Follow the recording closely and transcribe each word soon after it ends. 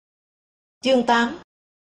Chương 8.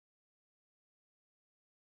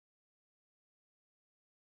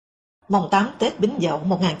 Mồng 8 Tết Bính Dậu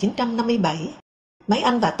 1957, mấy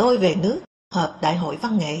anh và tôi về nước họp đại hội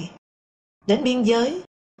văn nghệ. Đến biên giới,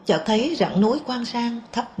 chợt thấy rặng núi Quan Sang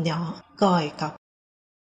thấp nhỏ, còi cọc.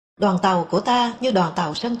 Đoàn tàu của ta như đoàn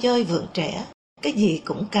tàu sân chơi vườn trẻ, cái gì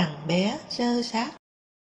cũng càng bé, sơ sát.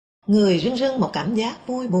 Người rưng rưng một cảm giác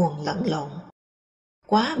vui buồn lẫn lộn.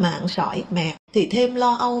 Quá mạng sỏi mẹt thì thêm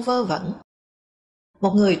lo âu vơ vẩn.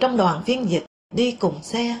 Một người trong đoàn phiên dịch đi cùng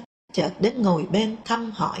xe, chợt đến ngồi bên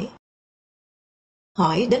thăm hỏi.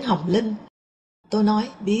 Hỏi đến Hồng Linh, tôi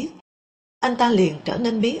nói biết. Anh ta liền trở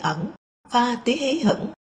nên bí ẩn, pha tí hí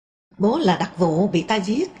hửng. Bố là đặc vụ bị ta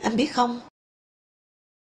giết, anh biết không?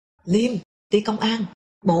 Liêm, đi công an,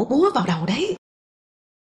 bổ búa vào đầu đấy.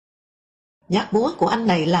 Nhát búa của anh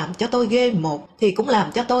này làm cho tôi ghê một, thì cũng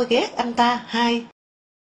làm cho tôi ghét anh ta hai.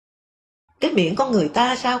 Cái miệng con người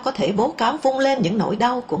ta sao có thể bố cáo vung lên những nỗi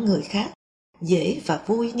đau của người khác, dễ và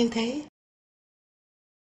vui như thế.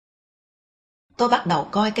 Tôi bắt đầu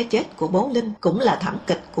coi cái chết của bố Linh cũng là thảm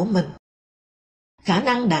kịch của mình. Khả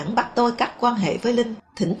năng đảng bắt tôi cắt quan hệ với Linh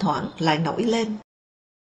thỉnh thoảng lại nổi lên.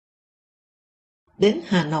 Đến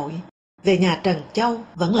Hà Nội, về nhà Trần Châu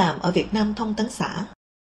vẫn làm ở Việt Nam Thông tấn xã.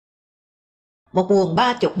 Một buồng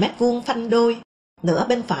 30 mét vuông phanh đôi, nửa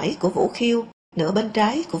bên phải của Vũ Khiêu, nửa bên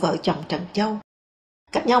trái của vợ chồng Trần Châu.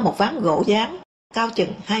 Cách nhau một ván gỗ dán, cao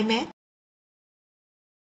chừng 2 mét.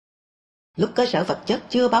 Lúc cơ sở vật chất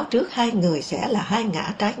chưa báo trước hai người sẽ là hai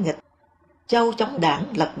ngã trái nghịch. Châu chống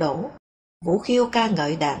đảng lật đổ, Vũ Khiêu ca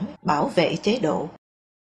ngợi đảng, bảo vệ chế độ.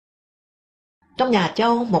 Trong nhà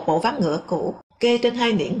Châu một bộ ván ngựa cũ kê trên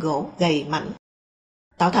hai niễn gỗ gầy mạnh,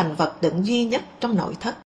 tạo thành vật đựng duy nhất trong nội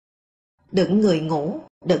thất. Đựng người ngủ,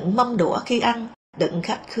 đựng mâm đũa khi ăn, đựng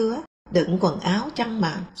khách khứa, đựng quần áo chăn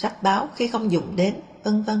màn, sách báo khi không dùng đến,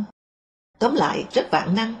 vân vân. Tóm lại rất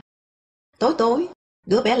vạn năng. Tối tối,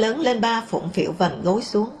 đứa bé lớn lên ba phụng phịu vành gối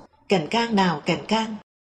xuống, kềnh can nào kềnh can,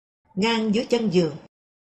 ngang dưới chân giường.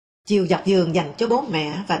 Chiều dọc giường dành cho bố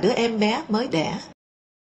mẹ và đứa em bé mới đẻ.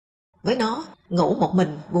 Với nó, ngủ một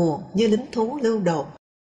mình buồn như lính thú lưu đồn.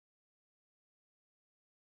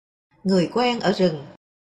 Người quen ở rừng,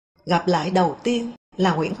 gặp lại đầu tiên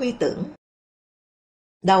là Nguyễn Huy Tưởng.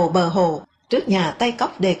 Đầu bờ hồ, trước nhà tay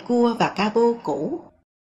cóc đề cua và ca bô cũ.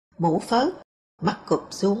 Mũ phớt, mắt cụp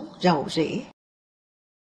xuống rầu rĩ.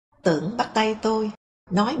 Tưởng bắt tay tôi,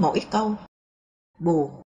 nói mỗi câu,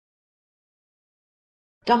 buồn.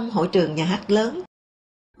 Trong hội trường nhà hát lớn,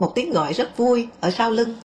 một tiếng gọi rất vui ở sau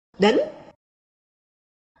lưng, Đĩnh.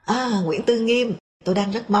 À, Nguyễn Tư Nghiêm, tôi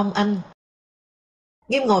đang rất mong anh.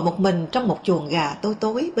 Nghiêm ngồi một mình trong một chuồng gà tối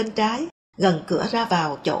tối bên trái, gần cửa ra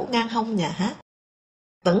vào chỗ ngang hông nhà hát.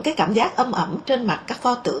 Vẫn cái cảm giác âm ẩm trên mặt các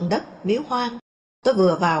pho tượng đất miếu hoang. Tôi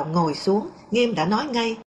vừa vào ngồi xuống, Nghiêm đã nói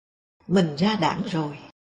ngay, mình ra đảng rồi.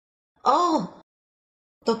 Ô!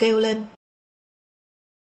 Tôi kêu lên.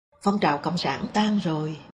 Phong trào cộng sản tan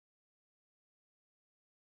rồi.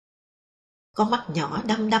 Con mắt nhỏ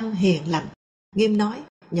đăm đăm hiền lành, Nghiêm nói,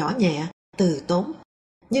 nhỏ nhẹ, từ tốn.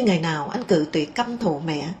 Như ngày nào anh cự tuyệt căm thù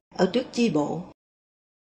mẹ ở trước chi bộ.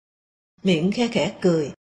 Miệng khe khẽ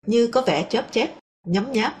cười, như có vẻ chớp chép,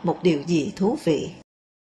 nhấm nháp một điều gì thú vị.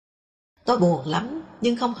 Tôi buồn lắm,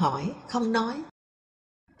 nhưng không hỏi, không nói.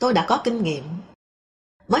 Tôi đã có kinh nghiệm.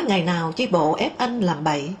 Mới ngày nào chi bộ ép anh làm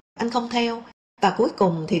bậy, anh không theo, và cuối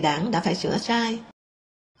cùng thì đảng đã phải sửa sai.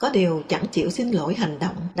 Có điều chẳng chịu xin lỗi hành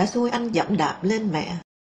động đã xui anh dẫm đạp lên mẹ.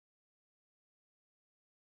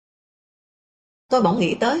 Tôi bỗng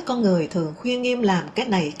nghĩ tới con người thường khuyên Nghiêm làm cái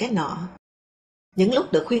này cái nọ. Những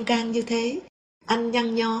lúc được khuyên can như thế, anh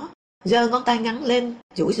nhăn nhó, giơ ngón tay ngắn lên,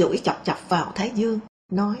 duỗi duỗi chọc chọc vào thái dương,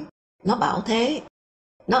 nói, nó bảo thế,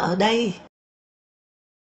 nó ở đây.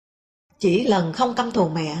 Chỉ lần không căm thù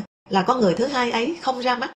mẹ là con người thứ hai ấy không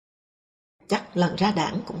ra mắt. Chắc lần ra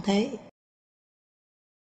đảng cũng thế.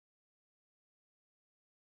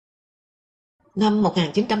 Năm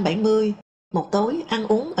 1970, một tối ăn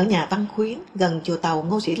uống ở nhà Văn Khuyến gần chùa Tàu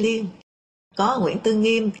Ngô Sĩ Liên. Có Nguyễn Tư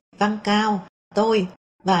Nghiêm, Văn Cao, tôi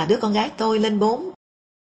và đứa con gái tôi lên 4.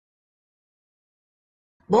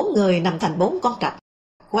 4 người nằm thành 4 con trạch,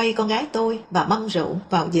 quay con gái tôi và mâm rượu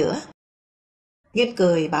vào giữa. Nghiêm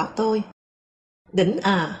cười bảo tôi, Đỉnh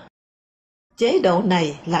à, chế độ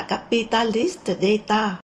này là capitalist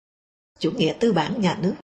data, chủ nghĩa tư bản nhà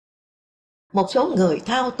nước. Một số người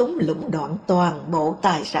thao túng lũng đoạn toàn bộ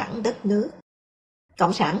tài sản đất nước.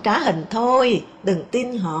 Cộng sản trá hình thôi, đừng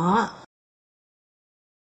tin họ.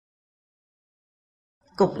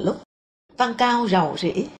 Cùng lúc, Văn Cao rầu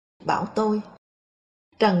rĩ, bảo tôi,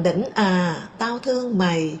 Trần Đỉnh à, tao thương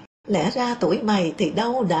mày, Lẽ ra tuổi mày thì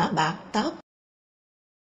đâu đã bạc tóc.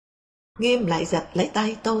 Nghiêm lại giật lấy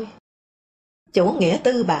tay tôi. Chủ nghĩa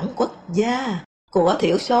tư bản quốc gia, của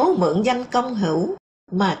thiểu số mượn danh công hữu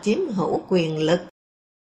mà chiếm hữu quyền lực.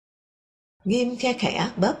 Nghiêm khe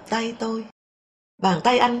khẽ bóp tay tôi. Bàn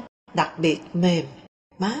tay anh đặc biệt mềm,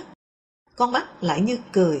 mát. Con mắt lại như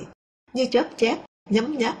cười, như chớp chép,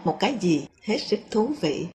 nhấm nháp một cái gì hết sức thú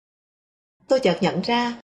vị. Tôi chợt nhận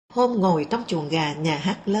ra, hôm ngồi trong chuồng gà nhà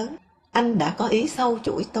hát lớn, anh đã có ý sâu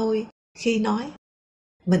chuỗi tôi khi nói: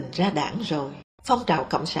 mình ra đảng rồi, phong trào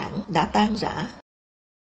cộng sản đã tan rã.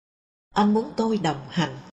 Anh muốn tôi đồng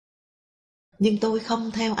hành, nhưng tôi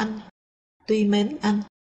không theo anh, tuy mến anh.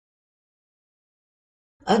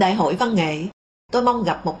 Ở Đại hội Văn nghệ, tôi mong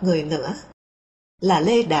gặp một người nữa, là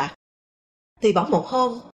Lê Đạt. Thì bỗng một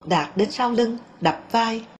hôm, Đạt đến sau lưng, đập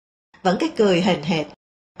vai, vẫn cái cười hền hệt.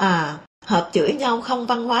 Hợp chửi nhau không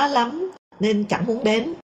văn hóa lắm, nên chẳng muốn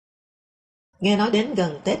đến. Nghe nói đến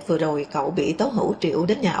gần Tết vừa rồi cậu bị Tố Hữu triệu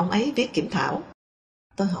đến nhà ông ấy viết kiểm thảo.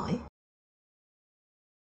 Tôi hỏi.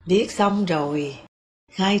 Viết xong rồi,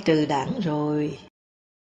 khai trừ đảng rồi.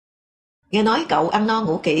 Nghe nói cậu ăn no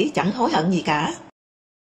ngủ kỹ chẳng hối hận gì cả.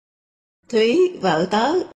 Thúy, vợ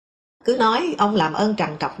tớ, cứ nói ông làm ơn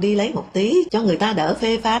trằn trọc đi lấy một tí cho người ta đỡ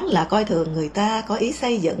phê phán là coi thường người ta có ý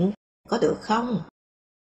xây dựng, có được không?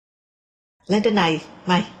 Lên trên này,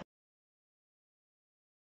 mày.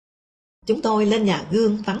 Chúng tôi lên nhà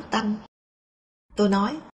gương vắng tanh. Tôi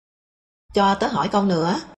nói, cho tớ hỏi câu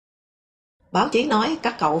nữa. Báo chí nói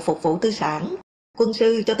các cậu phục vụ tư sản, quân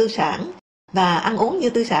sư cho tư sản và ăn uống như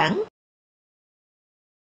tư sản.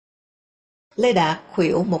 Lê Đạt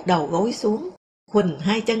khuỵu một đầu gối xuống, khuỳnh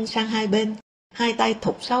hai chân sang hai bên, hai tay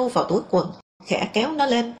thụt sâu vào túi quần, khẽ kéo nó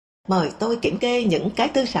lên, mời tôi kiểm kê những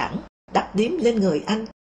cái tư sản đắp điếm lên người anh.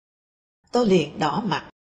 Tôi liền đỏ mặt.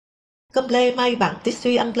 Cơm lê may bằng tissu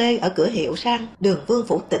ăn lê ở cửa hiệu sang đường Vương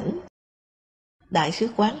Phủ Tỉnh. Đại sứ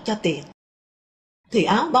quán cho tiền. Thì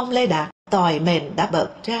áo bông Lê Đạt tòi mền đã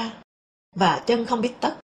bợt ra, và chân không biết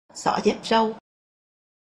tất, xỏ dép râu.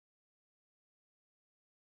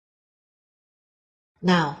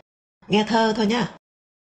 Nào, nghe thơ thôi nha.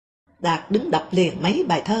 Đạt đứng đọc liền mấy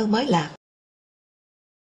bài thơ mới làm.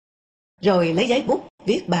 Rồi lấy giấy bút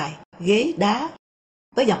viết bài Ghế Đá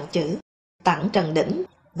với dòng chữ tặng Trần Đĩnh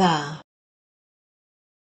và...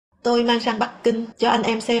 Tôi mang sang Bắc Kinh cho anh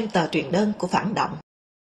em xem tờ truyền đơn của phản động.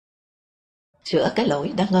 Sửa cái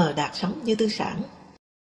lỗi đã ngờ Đạt sống như tư sản.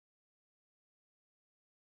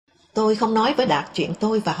 Tôi không nói với Đạt chuyện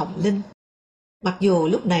tôi và Hồng Linh, mặc dù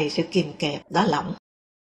lúc này sự kìm kẹp đã lỏng.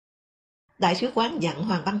 Đại sứ quán dặn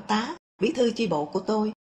Hoàng Văn Tá, bí thư chi bộ của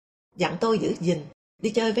tôi, dặn tôi giữ gìn,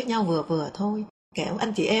 đi chơi với nhau vừa vừa thôi, kẻo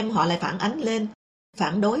anh chị em họ lại phản ánh lên,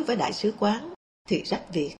 phản đối với đại sứ quán, thì rách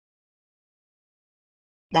việc.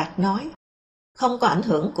 Đạt nói, không có ảnh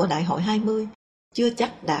hưởng của Đại hội 20, chưa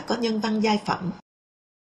chắc đã có nhân văn giai phẩm.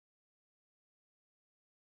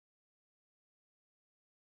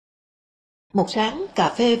 Một sáng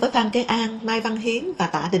cà phê với Phan Kế An, Mai Văn Hiến và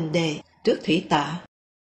Tạ Đình Đề trước thủy tạ.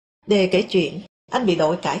 Đề kể chuyện anh bị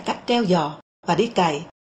đội cải cách treo giò và đi cày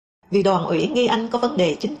vì đoàn ủy nghi anh có vấn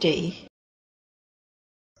đề chính trị.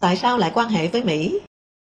 Tại sao lại quan hệ với Mỹ?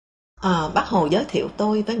 Bác Hồ giới thiệu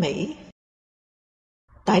tôi với Mỹ.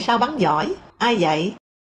 Tại sao bắn giỏi? Ai dạy?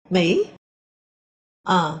 Mỹ.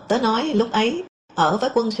 Tớ nói lúc ấy ở với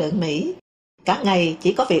quân sự Mỹ, cả ngày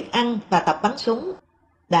chỉ có việc ăn và tập bắn súng,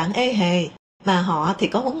 đạn ê hề, mà họ thì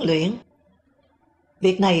có huấn luyện.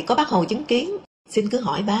 Việc này có bác Hồ chứng kiến, xin cứ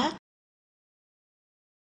hỏi bác.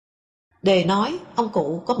 Đề nói ông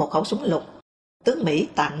cụ có một khẩu súng lục, tướng Mỹ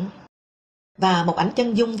tặng, và một ảnh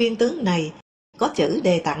chân dung viên tướng này có chữ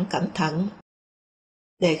đề tặng cẩn thận.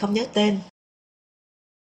 Đề không nhớ tên.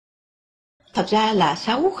 Thật ra là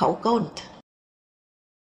 6 khẩu Colt.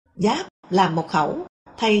 Giáp làm một khẩu,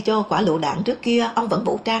 thay cho quả lựu đạn trước kia ông vẫn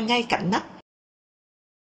vũ trang ngay cạnh nách.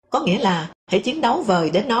 Có nghĩa là hãy chiến đấu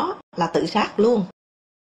vời đến nó là tự sát luôn.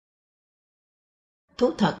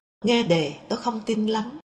 Thú thật, nghe đề tôi không tin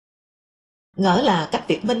lắm. Ngỡ là cách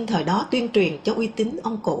Việt Minh thời đó tuyên truyền cho uy tín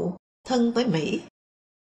ông cụ, thân với Mỹ.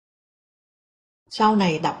 Sau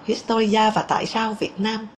này đọc Historia và Tại sao Việt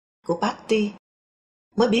Nam của Patty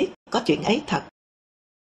mới biết có chuyện ấy thật.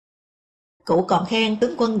 Cụ còn khen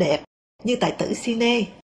tướng quân đẹp như tài tử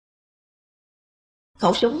cine.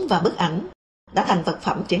 Khẩu súng và bức ảnh đã thành vật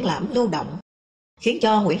phẩm triển lãm lưu động, khiến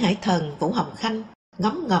cho Nguyễn Hải Thần, Vũ Hồng Khanh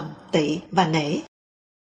ngấm ngầm tị và nể.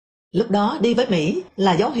 Lúc đó đi với Mỹ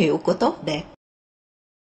là dấu hiệu của tốt đẹp.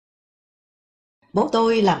 Bố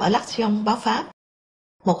tôi làm ở L'Action báo Pháp.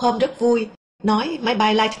 Một hôm rất vui, nói máy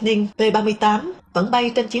bay Lightning P-38 vẫn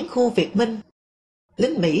bay trên chiến khu Việt Minh.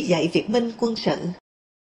 lính Mỹ dạy Việt Minh quân sự.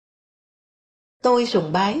 Tôi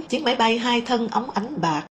sùng bái chiếc máy bay 2 thân ống ánh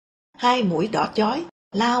bạc, 2 mũi đỏ chói,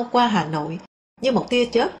 lao qua Hà Nội như một tia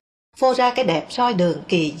chớp, phô ra cái đẹp soi đường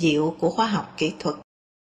kỳ diệu của khoa học kỹ thuật.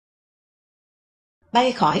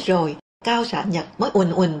 Bay khỏi rồi, Cao Xạ Nhật mới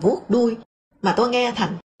uỳnh uỳnh vuốt đuôi, mà tôi nghe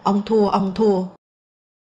thành ông thua, ông thua.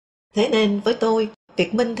 Thế nên với tôi,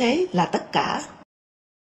 Việt Minh thế là tất cả.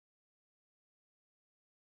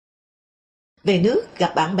 Về nước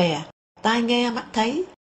gặp bạn bè, tai nghe mắt thấy,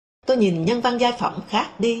 tôi nhìn nhân văn giai phẩm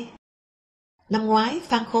khác đi. Năm ngoái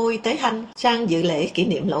Phan Khôi tới Hanh sang dự lễ kỷ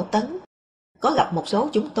niệm Lỗ Tấn, có gặp một số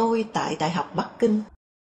chúng tôi tại Đại học Bắc Kinh.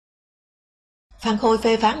 Phan Khôi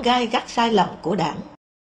phê phán gai gắt sai lầm của đảng.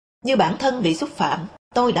 Như bản thân bị xúc phạm,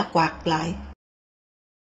 tôi đã quạt lại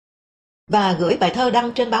và gửi bài thơ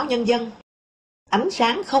đăng trên báo Nhân dân. Ánh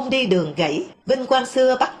sáng không đi đường gãy, vinh quang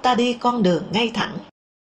xưa bắt ta đi con đường ngay thẳng.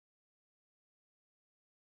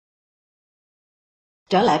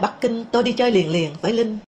 Trở lại Bắc Kinh, tôi đi chơi liền liền với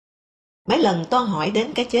Linh. Mấy lần toan hỏi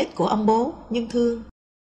đến cái chết của ông bố, nhưng thương.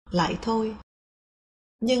 Lại thôi.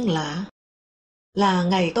 Nhưng lạ là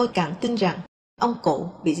ngày tôi càng tin rằng ông cụ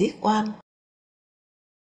bị giết oan.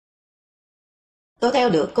 Tôi theo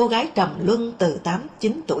được cô gái trầm luân từ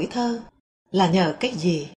 8-9 tuổi thơ là nhờ cái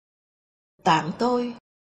gì? Tạm tôi,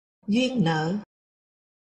 duyên nợ.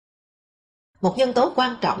 Một nhân tố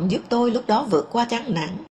quan trọng giúp tôi lúc đó vượt qua chán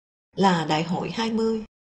nản là Đại hội 20.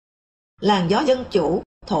 Làn gió dân chủ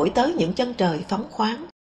thổi tới những chân trời phóng khoáng,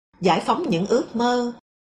 giải phóng những ước mơ.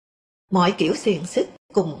 Mọi kiểu xiềng xích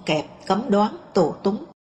cùng kẹp, cấm đoán, tù túng,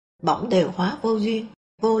 bỗng đều hóa vô duyên,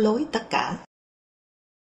 vô lối tất cả.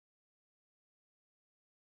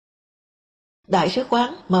 Đại sứ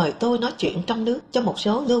quán mời tôi nói chuyện trong nước cho một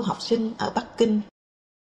số lưu học sinh ở Bắc Kinh.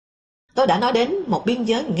 Tôi đã nói đến một biên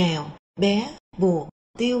giới nghèo, bé, buồn,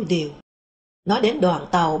 tiêu điều. Nói đến đoàn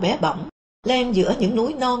tàu bé bỏng, len giữa những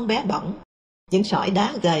núi non bé bỏng, những sỏi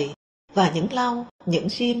đá gầy và những lau, những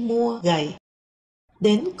sim mua gầy.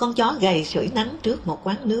 Đến con chó gầy sưởi nắng trước một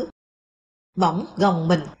quán nước. Bỗng gồng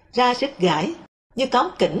mình ra sức gãi, như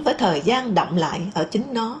cáu kỉnh với thời gian đậm lại ở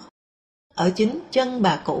chính nó, ở chính chân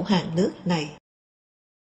bà cụ hàng nước này.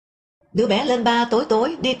 Đứa bé lên 3 tối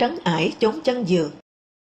tối đi trấn ải chốn chân giường.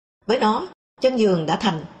 Với nó, chân giường đã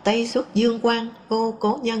thành Tây Xuất Dương Quang vô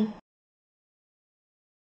cố nhân.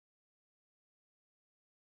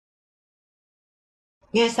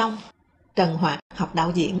 Nghe xong, Trần Hoạt học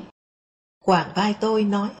đạo diễn, quàng vai tôi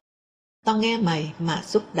nói, tao nghe mày mà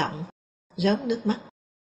xúc động, rớm nước mắt,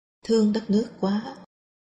 thương đất nước quá.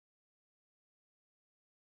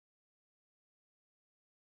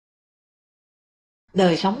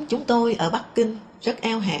 Đời sống chúng tôi ở Bắc Kinh rất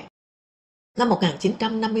eo hẹp. Năm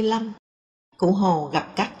 1955, cụ Hồ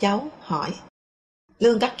gặp các cháu hỏi,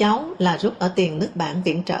 lương các cháu là rút ở tiền nước bạn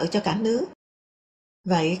viện trợ cho cả nước.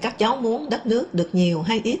 Vậy các cháu muốn đất nước được nhiều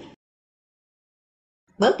hay ít?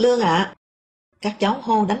 Bớt lương ạ. Các cháu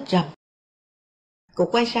hô đánh rầm. Cụ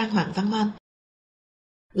quay sang Hoàng Văn Hoan.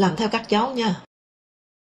 Làm theo các cháu nha.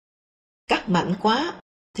 Cắt mạnh quá,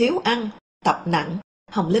 thiếu ăn, tập nặng,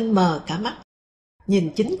 Hồng Linh mờ cả mắt.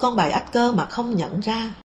 Nhìn chính con bài ách cơ mà không nhận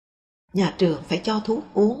ra. Nhà trường phải cho thuốc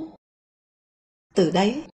uống. Từ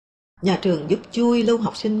đấy, nhà trường giúp chui lưu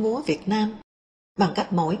học sinh múa Việt Nam bằng cách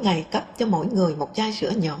mỗi ngày cấp cho mỗi người một chai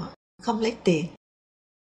sữa nhỏ, không lấy tiền.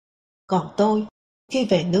 Còn tôi, khi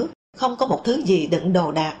về nước, không có một thứ gì đựng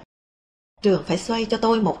đồ đạc. Trường phải xoay cho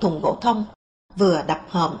tôi một thùng gỗ thông, vừa đập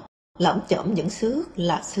hòm, lởm chởm những xước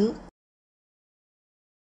là xước.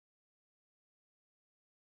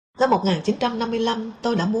 Năm 1955,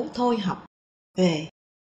 tôi đã muốn thôi học, về.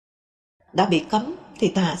 Đã bị cấm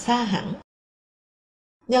thì thà xa hẳn.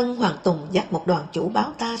 Nhân Hoàng Tùng dắt một đoàn chủ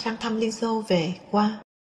báo ta sang thăm Liên Xô về qua.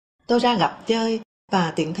 Tôi ra gặp chơi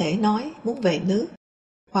và tiện thể nói muốn về nước.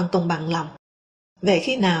 Hoàng Tùng bằng lòng. Về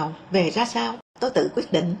khi nào, về ra sao, tôi tự quyết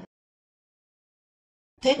định.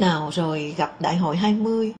 Thế nào rồi gặp Đại hội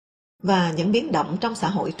 20 và những biến động trong xã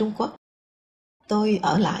hội Trung Quốc. Tôi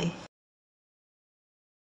ở lại.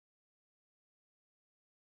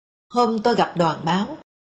 Hôm tôi gặp đoàn báo,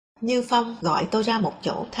 Như Phong gọi tôi ra một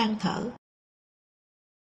chỗ than thở.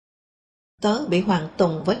 Tớ bị Hoàng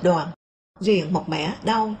Tùng với đoàn, riêng một mẻ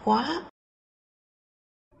đau quá.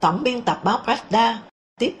 Tổng biên tập báo Pravda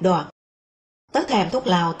tiếp đoàn. Tớ thèm thuốc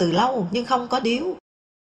lào từ lâu nhưng không có điếu.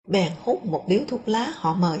 Bèn hút một điếu thuốc lá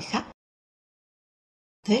họ mời khách.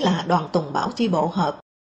 Thế là đoàn Tùng bảo chi bộ họp,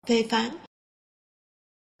 phê phán.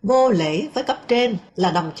 Vô lễ với cấp trên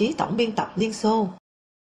là đồng chí tổng biên tập Liên Xô.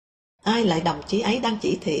 Ai lại đồng chí ấy đang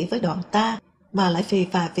chỉ thị với đoàn ta mà lại phì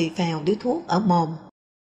phà phì phèo điếu thuốc ở mồm.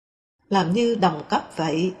 Làm như đồng cấp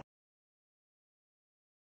vậy.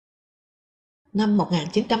 Năm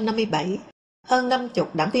 1957, hơn 50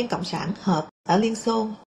 đảng viên Cộng sản họp ở Liên Xô.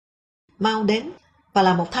 Mao đến và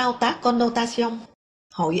là một thao tác connotation,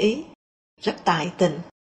 hội ý, rất tài tình.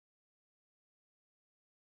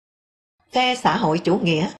 Phe xã hội chủ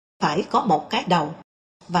nghĩa phải có một cái đầu,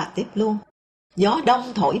 và tiếp luôn, gió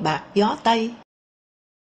đông thổi bạc gió tây.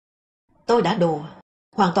 Tôi đã đùa,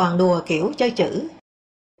 hoàn toàn đùa kiểu chơi chữ.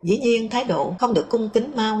 Dĩ nhiên thái độ không được cung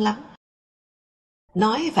kính Mao lắm.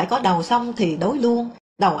 Nói phải có đầu xong thì đối luôn,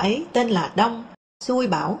 đầu ấy tên là Đông, xui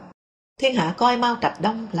bảo. Thiên hạ coi Mao Trạch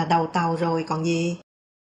Đông là đầu tàu rồi còn gì.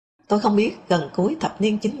 Tôi không biết gần cuối thập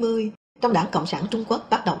niên 90, trong Đảng Cộng sản Trung Quốc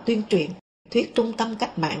bắt đầu tuyên truyền thuyết trung tâm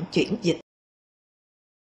cách mạng chuyển dịch.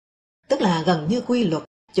 Tức là gần như quy luật,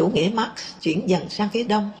 chủ nghĩa Marx chuyển dần sang phía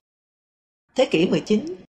Đông. Thế kỷ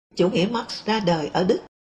 19, chủ nghĩa Marx ra đời ở Đức.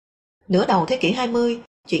 Nửa đầu thế kỷ 20,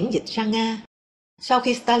 chuyển dịch sang Nga. Sau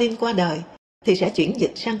khi Stalin qua đời, thì sẽ chuyển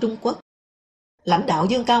dịch sang Trung Quốc. Lãnh đạo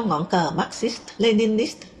dương cao ngọn cờ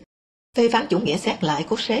Marxist-Leninist, phê phán chủ nghĩa xét lại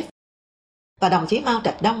của sếp. Và đồng chí Mao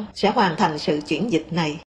Trạch Đông sẽ hoàn thành sự chuyển dịch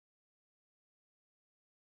này.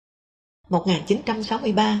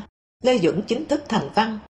 1963, Lê Duẩn chính thức thành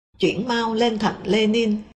văn, chuyển Mao lên thành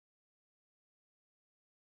Lenin.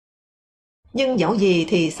 Nhưng dẫu gì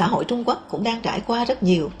thì xã hội Trung Quốc cũng đang trải qua rất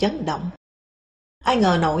nhiều chấn động. Ai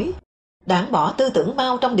ngờ nổi, đảng bỏ tư tưởng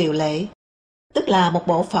Mao trong điều lệ, tức là một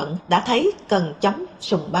bộ phận đã thấy cần chống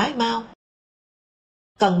sùng bái Mao,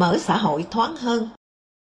 cần mở xã hội thoáng hơn.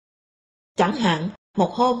 Chẳng hạn,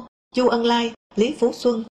 một hôm, Chu Ân Lai, Lý Phú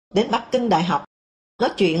Xuân đến Bắc Kinh Đại học,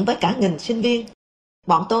 nói chuyện với cả nghìn sinh viên.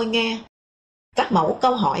 Bọn tôi nghe các mẫu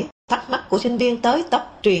câu hỏi, thắc mắc của sinh viên tới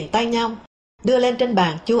tấp truyền tay nhau, đưa lên trên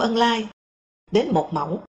bàn Chu Ân Lai. Đến một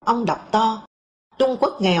mẫu, ông đọc to: Trung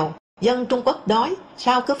Quốc nghèo, dân Trung Quốc đói,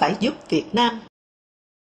 sao cứ phải giúp Việt Nam?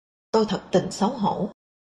 Tôi thật tình xấu hổ.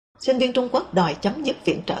 Sinh viên Trung Quốc đòi chấm dứt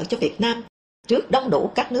viện trợ cho Việt Nam trước đông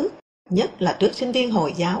đủ các nước, nhất là trước sinh viên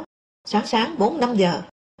Hồi giáo. Sáng 4-5 giờ,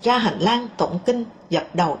 ra hành lang tụng kinh, dập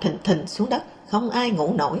đầu thình thình xuống đất, không ai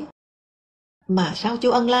ngủ nổi. Mà sao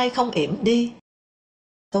Chu Ân Lai không yểm đi?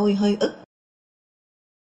 Tôi hơi ức.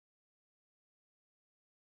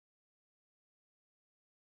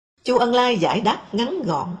 Chu Ân Lai giải đáp ngắn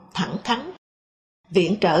gọn, thẳng thắn.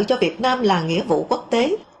 Viện trợ cho Việt Nam là nghĩa vụ quốc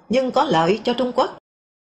tế, nhưng có lợi cho Trung Quốc.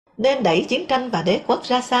 Nên đẩy chiến tranh và đế quốc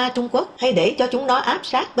ra xa Trung Quốc hay để cho chúng nó áp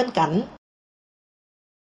sát bên cạnh?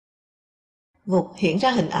 Vụt hiện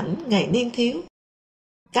ra hình ảnh ngày niên thiếu.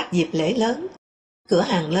 Các dịp lễ lớn, cửa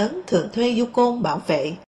hàng lớn thường thuê du côn bảo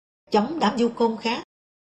vệ, chống đám du côn khác.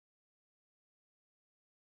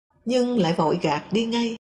 Nhưng lại vội gạt đi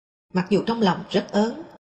ngay, mặc dù trong lòng rất ớn,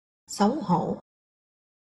 xấu hổ.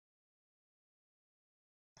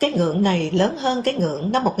 Cái ngượng này lớn hơn cái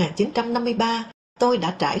ngượng năm 1953 tôi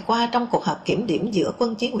đã trải qua trong cuộc họp kiểm điểm giữa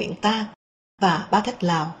quân chí nguyện ta và Ba Thách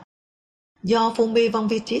Lào, do Phumi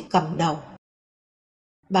Vongvichit cầm đầu.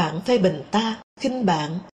 Bạn phê bình ta, khinh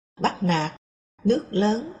bạn, bắt nạt, nước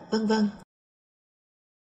lớn, vân vân.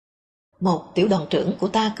 Một tiểu đoàn trưởng của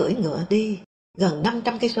ta cưỡi ngựa đi gần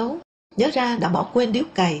 500 cây số, nhớ ra đã bỏ quên điếu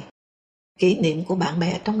cày, kỷ niệm của bạn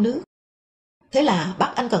bè trong nước. Thế là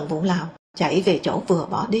bắt anh cần vụ Lào chạy về chỗ vừa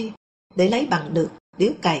bỏ đi để lấy bằng được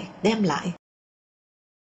điếu cày đem lại.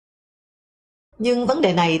 Nhưng vấn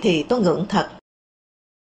đề này thì tôi ngượng thật.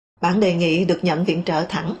 Bạn đề nghị được nhận viện trợ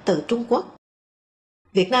thẳng từ Trung Quốc.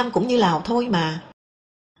 Việt Nam cũng như Lào thôi mà.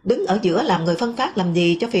 Đứng ở giữa làm người phân phát làm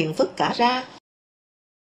gì cho phiền phức cả ra.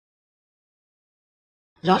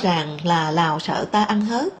 Rõ ràng là Lào sợ ta ăn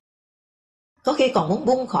hớt. Có khi còn muốn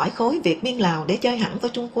bung khỏi khối Việt Miên Lào để chơi hẳn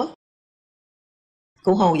với Trung Quốc.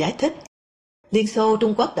 Cụ Hồ giải thích, Liên Xô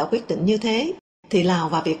Trung Quốc đã quyết định như thế, thì Lào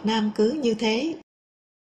và Việt Nam cứ như thế.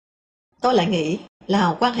 Tôi lại nghĩ,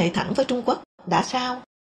 Lào quan hệ thẳng với Trung Quốc, đã sao?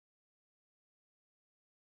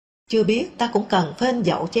 Chưa biết ta cũng cần phên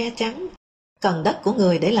dậu che chắn, cần đất của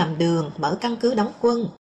người để làm đường, mở căn cứ đóng quân.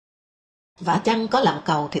 Vả chăng có làm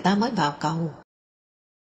cầu thì ta mới vào cầu.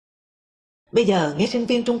 Bây giờ nghe sinh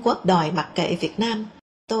viên Trung Quốc đòi mặc kệ Việt Nam,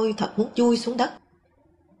 tôi thật muốn chui xuống đất.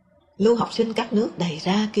 Lưu học sinh các nước đầy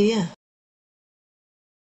ra kia.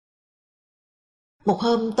 Một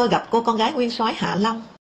hôm tôi gặp cô con gái nguyên soái Hạ Long,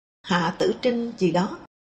 Hạ Tử Trinh gì đó,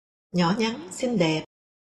 nhỏ nhắn, xinh đẹp,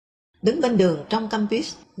 đứng bên đường trong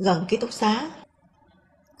campus gần ký túc xá.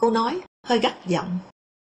 Cô nói hơi gắt giọng,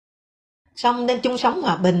 xong nên chung sống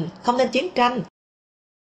hòa bình, không nên chiến tranh.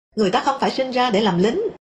 Người ta không phải sinh ra để làm lính.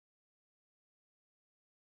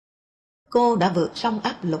 Cô đã vượt xong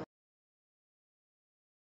áp lực.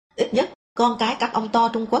 Ít nhất con cái các ông to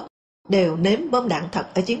Trung Quốc đều nếm bom đạn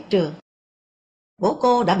thật ở chiến trường. Bố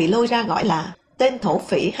cô đã bị lôi ra gọi là tên thổ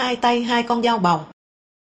phỉ hai tay hai con dao bầu,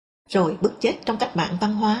 rồi bức chết trong cách mạng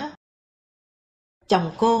văn hóa.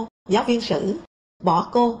 Chồng cô, giáo viên sử, bỏ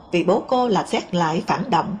cô vì bố cô là xét lại phản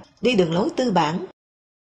động, đi đường lối tư bản,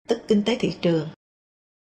 tức kinh tế thị trường.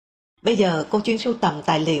 Bây giờ cô chuyên sưu tầm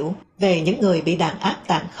tài liệu về những người bị đàn áp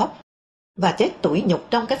tàn khốc và chết tủi nhục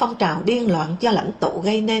trong cái phong trào điên loạn do lãnh tụ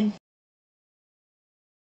gây nên.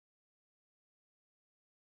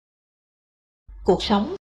 Cuộc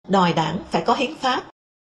sống đòi đảng phải có hiến pháp.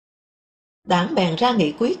 Đảng bèn ra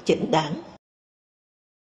nghị quyết chỉnh đảng,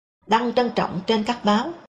 đăng trân trọng trên các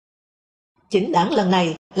báo. Chỉnh đảng lần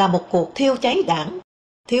này là một cuộc thiêu cháy đảng,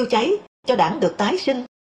 thiêu cháy cho đảng được tái sinh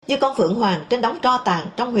như con phượng hoàng trên đống tro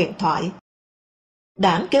tàn trong huyền thoại.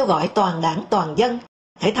 Đảng kêu gọi toàn đảng toàn dân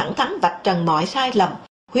hãy thẳng thắn vạch trần mọi sai lầm,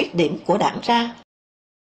 khuyết điểm của đảng ra.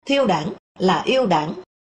 Thiêu đảng là yêu đảng,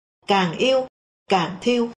 càng yêu càng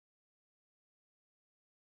thiêu.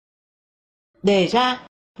 Đề ra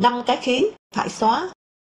 5 cái khí phải xóa.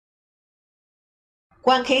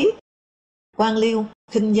 Quan khí, quan liêu,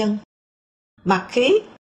 khinh nhân. Mặc khí,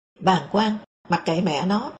 bàng quan, mặc kệ mẹ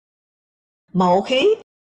nó. Mộ khí,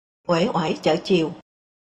 uể oải chợ chiều.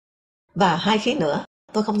 Và 2 khí nữa,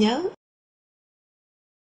 tôi không nhớ.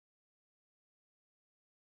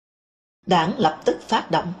 Đảng lập tức phát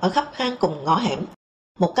động ở khắp hang cùng ngõ hẻm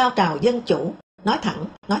một cao trào dân chủ, nói thẳng,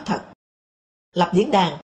 nói thật. Lập diễn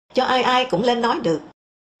đàn, cho ai ai cũng lên nói được.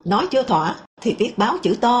 Nói chưa thỏa thì viết báo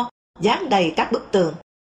chữ to, dán đầy các bức tường.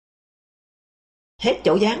 Hết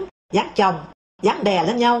chỗ dán, dán chồng, dán đè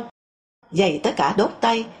lên nhau. Dày tất cả đốt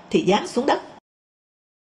tay thì dán xuống đất.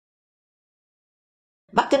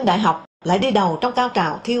 Bắc Kinh Đại học lại đi đầu trong cao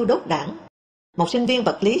trào thiêu đốt đảng. Một sinh viên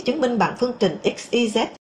vật lý chứng minh bằng phương trình XYZ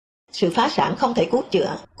sự phá sản không thể cứu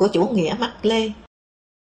chữa của chủ nghĩa Mác Lê.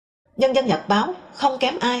 Nhân dân Nhật Báo không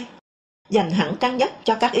kém ai, dành hẳn trang nhất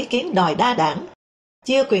cho các ý kiến đòi đa đảng,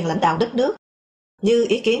 chia quyền lãnh đạo đất nước, như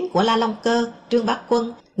ý kiến của La Long Cơ, Trương Bá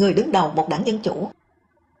Quân, người đứng đầu một đảng Dân Chủ.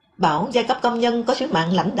 Bảo giai cấp công nhân có sứ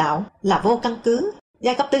mạng lãnh đạo là vô căn cứ,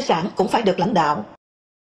 giai cấp tư sản cũng phải được lãnh đạo.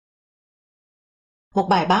 Một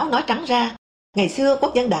bài báo nói trắng ra, ngày xưa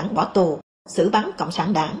quốc dân đảng bỏ tù, xử bắn cộng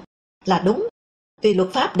sản đảng là đúng, vì luật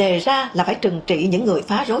pháp đề ra là phải trừng trị những người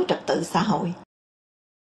phá rối trật tự xã hội.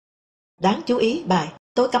 Đáng chú ý bài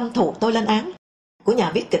Tôi căm thù tôi lên án của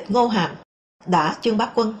nhà viết kịch Ngô Hàm đã Trương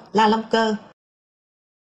Bá Quân, La Long Cơ.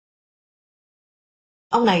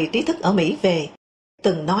 Ông này trí thức ở Mỹ về,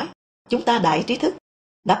 từng nói chúng ta đại trí thức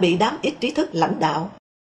đã bị đám ít trí thức lãnh đạo.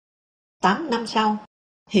 8 năm sau,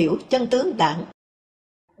 hiểu chân tướng đảng.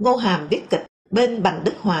 Ngô Hàm viết kịch bên Bành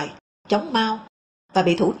Đức Hoài, chống Mao và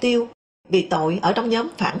bị thủ tiêu vì tội ở trong nhóm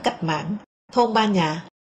phản cách mạng thôn Ba Nhà,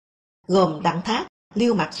 gồm Đặng Thác,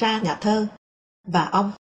 Liêu Mạc Sa nhà thơ và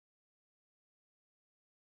ông.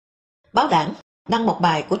 Báo Đảng đăng một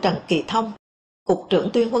bài của Trần Kỳ Thông, Cục trưởng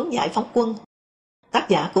tuyên huấn giải phóng quân, tác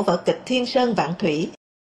giả của vở kịch Thiên Sơn Vạn Thủy,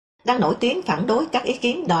 đang nổi tiếng phản đối các ý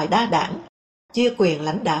kiến đòi đa đảng, chia quyền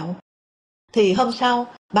lãnh đạo. Thì hôm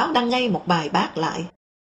sau, báo đăng ngay một bài bác lại,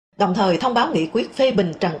 đồng thời thông báo nghị quyết phê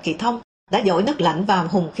bình Trần Kỳ Thông đã dội nước lạnh vào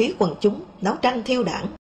hùng khí quần chúng đấu tranh thiêu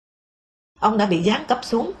đảng. Ông đã bị giáng cấp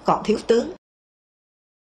xuống còn thiếu tướng.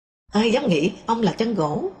 Ai dám nghĩ ông là chân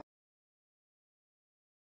gỗ.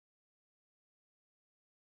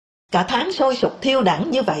 Cả tháng sôi sục thiêu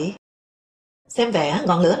đảng như vậy, xem vẻ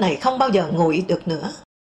ngọn lửa này không bao giờ nguội được nữa.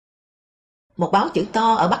 Một báo chữ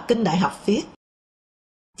to ở Bắc Kinh Đại học viết: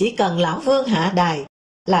 chỉ cần lão Vương hạ đài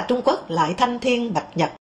là Trung Quốc lại thanh thiên bạch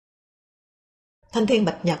nhật. Thanh thiên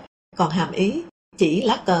bạch nhật còn hàm ý chỉ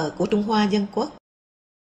lá cờ của Trung Hoa Dân Quốc.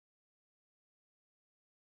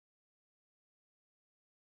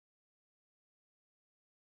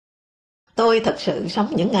 Tôi thật sự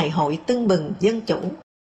sống những ngày hội tưng bừng dân chủ.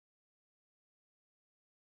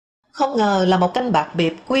 Không ngờ là một canh bạc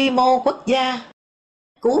biệp quy mô quốc gia,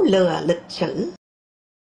 cú lừa lịch sử.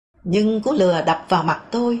 Nhưng cú lừa đập vào mặt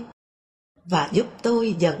tôi và giúp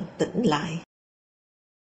tôi dần tỉnh lại.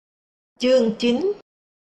 Chương 9.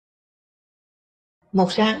 Một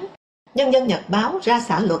sáng, Nhân dân Nhật Báo ra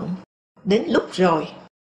xã luận. Đến lúc rồi.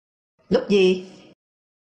 Lúc gì?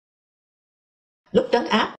 Lúc trấn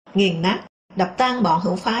áp, nghiền nát, đập tan bọn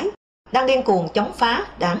hữu phái, đang điên cuồng chống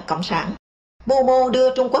phá đảng Cộng sản. Mưu mô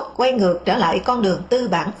đưa Trung Quốc quay ngược trở lại con đường tư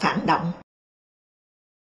bản phản động.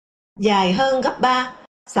 Dài hơn gấp 3,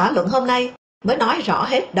 xã luận hôm nay mới nói rõ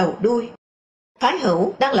hết đầu đuôi. Phái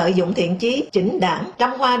hữu đang lợi dụng thiện chí chỉnh đảng,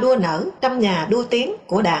 trăm hoa đua nở, trăm nhà đua tiếng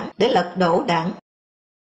của đảng để lật đổ đảng.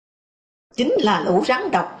 Chính là lũ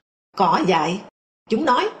rắn độc, cỏ dại. Chúng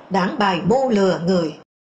nói đảng bài mưu lừa người.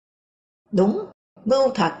 Đúng, mưu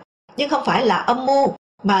thật, nhưng không phải là âm mưu,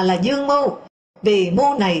 mà là dương mưu. vì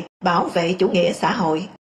mưu này bảo vệ chủ nghĩa xã hội.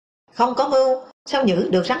 Không có mưu, sao nhử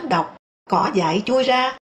được rắn độc, cỏ dại chui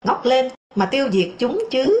ra, ngóc lên mà tiêu diệt chúng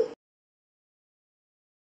chứ?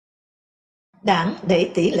 Đảng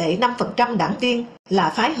để tỷ lệ 5% đảng viên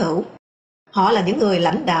là phái hữu. Họ là những người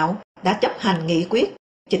lãnh đạo đã chấp hành nghị quyết,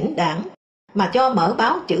 chỉnh đảng, mà cho mở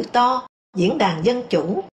báo chữ to, diễn đàn dân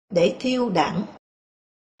chủ để thiêu đảng.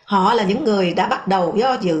 Họ là những người đã bắt đầu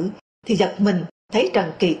do dự thì giật mình thấy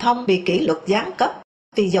Trần Kỳ Thông bị kỷ luật giáng cấp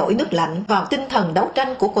vì dội nước lạnh vào tinh thần đấu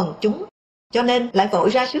tranh của quần chúng, cho nên lại vội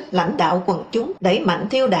ra sức lãnh đạo quần chúng đẩy mạnh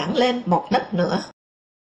thiêu đảng lên một nấc nữa.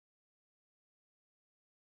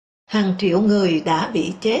 Hàng triệu người đã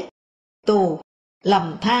bị chết, tù,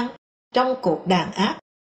 lầm than trong cuộc đàn áp.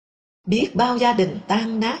 Biết bao gia đình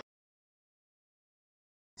tan nát.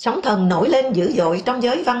 Sóng thần nổi lên dữ dội trong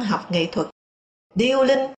giới văn học nghệ thuật. Điêu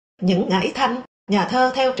Linh, những ngải thanh, nhà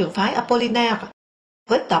thơ theo trường phái Apollinaire,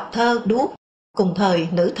 với tập thơ đuốc, cùng thời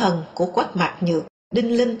nữ thần của Quách Mạc Nhược,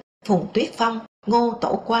 Đinh Linh, Phùng Tuyết Phong, Ngô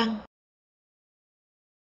Tổ Quang.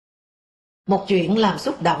 Một chuyện làm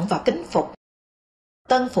xúc động và kính phục.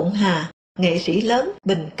 Tân Phụng Hà, nghệ sĩ lớn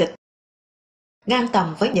bình kịch, ngang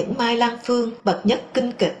tầm với những Mai Lan Phương bậc nhất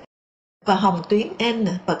kinh kịch và Hồng Tuyến N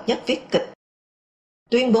bậc nhất viết kịch,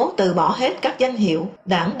 tuyên bố từ bỏ hết các danh hiệu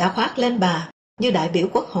đảng đã khoác lên bà như đại biểu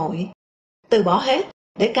quốc hội, từ bỏ hết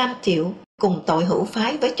để cam chịu cùng tội hữu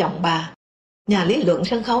phái với chồng bà, nhà lý luận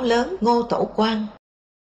sân khấu lớn Ngô Tổ Quang.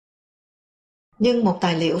 Nhưng một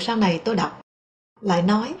tài liệu sau này tôi đọc lại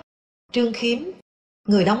nói Trương Khiếm,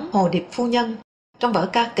 người đóng Hồ Điệp Phu Nhân trong vở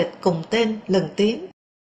ca kịch cùng tên Lừng Tiếng,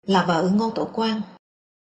 là vợ Ngô Tổ Quang.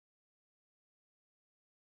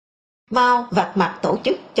 Mao vạch mặt tổ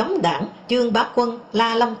chức chống đảng Trương Bá Quân,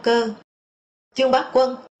 La Long Cơ. Trương Bá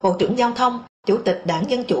Quân, Bộ trưởng Giao thông, Chủ tịch Đảng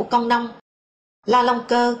Dân Chủ Công Nông. La Long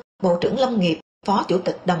Cơ, Bộ trưởng Lâm nghiệp, Phó Chủ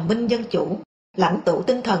tịch Đồng minh Dân Chủ, lãnh tụ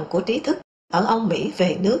tinh thần của trí thức ở Âu Mỹ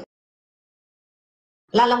về nước.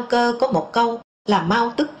 La Long Cơ có một câu là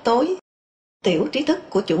Mao tức tối, tiểu trí thức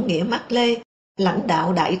của chủ nghĩa Mác Lê, lãnh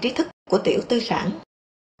đạo đại trí thức của tiểu tư sản.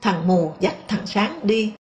 Thằng mù dắt thằng sáng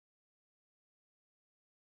đi.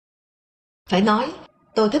 Phải nói,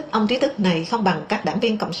 tôi thích ông trí thức này không bằng các đảng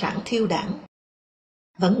viên cộng sản thiêu đảng.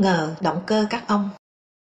 Vẫn ngờ động cơ các ông.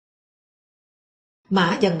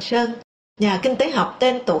 Mã Dần Sơn, nhà kinh tế học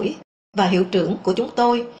tên tuổi và hiệu trưởng của chúng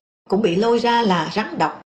tôi, cũng bị lôi ra là rắn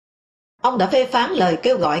độc. Ông đã phê phán lời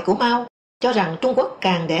kêu gọi của Mao, cho rằng Trung Quốc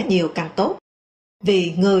càng đẻ nhiều càng tốt,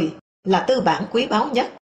 vì người là tư bản quý báu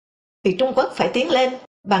nhất. Vì Trung Quốc phải tiến lên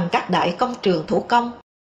bằng các đại công trường thủ công,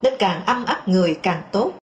 nên càng âm ấp người càng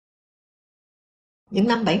tốt. Những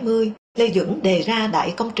năm 70, Lê Duẩn đề ra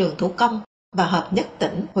đại công trường thủ công và hợp nhất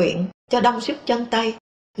tỉnh, huyện cho đông sức chân tay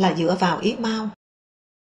là dựa vào ý Mao.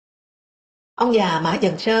 Ông già Mã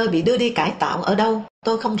Dần Sơ bị đưa đi cải tạo ở đâu,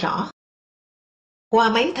 tôi không rõ. Qua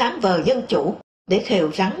mấy tháng vờ dân chủ để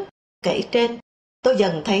khều rắn, kể trên, tôi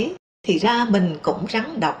dần thấy thì ra mình cũng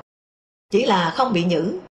rắn độc. Chỉ là không bị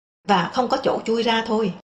nhử và không có chỗ chui ra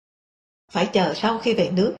thôi. Phải chờ sau khi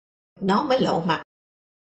về nước, nó mới lộ mặt.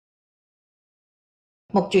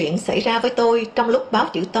 Một chuyện xảy ra với tôi trong lúc báo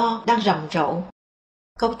chữ to đang rầm rộ.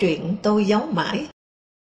 Câu chuyện tôi giấu mãi.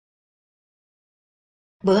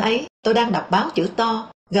 Bữa ấy tôi đang đọc báo chữ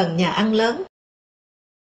to gần nhà ăn lớn.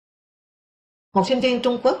 Một sinh viên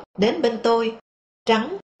Trung Quốc đến bên tôi,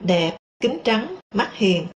 trắng, đẹp, kính trắng, mắt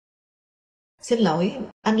hiền. Xin lỗi,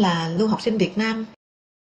 anh là lưu học sinh Việt Nam.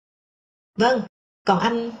 Vâng, còn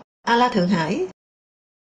anh, A-la Thượng Hải.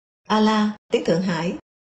 A-la, tiếng Thượng Hải,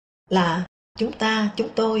 là chúng ta, chúng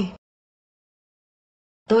tôi.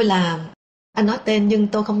 Tôi là, anh nói tên nhưng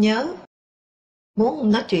tôi không nhớ.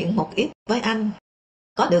 Muốn nói chuyện một ít với anh,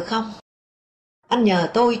 có được không? Anh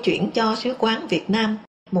nhờ tôi chuyển cho sứ quán Việt Nam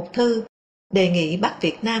một thư đề nghị Bắc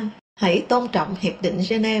Việt Nam hãy tôn trọng Hiệp định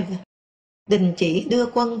Geneva, đình chỉ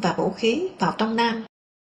đưa quân và vũ khí vào trong Nam,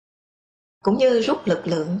 cũng như rút lực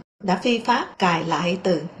lượng đã phi pháp cài lại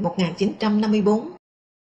từ 1954.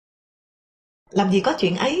 Làm gì có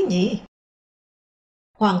chuyện ấy nhỉ?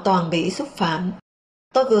 Hoàn toàn bị xúc phạm.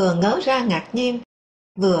 Tôi vừa ngớ ra ngạc nhiên,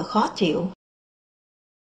 vừa khó chịu.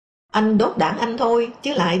 Anh đốt đảng anh thôi,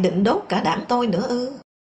 chứ lại định đốt cả đảng tôi nữa ư?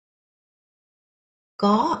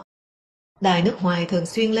 Có. Đài nước ngoài thường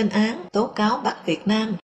xuyên lên án, tố cáo Bắc Việt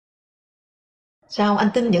Nam. Sao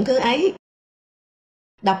anh tin những thứ ấy?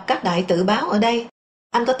 Đọc các đại tự báo ở đây,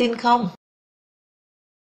 anh có tin không?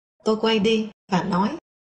 Tôi quay đi và nói,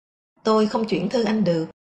 tôi không chuyển thư anh được,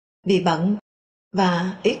 vì bận,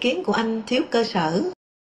 và ý kiến của anh thiếu cơ sở.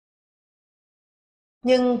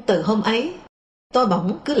 Nhưng từ hôm ấy, tôi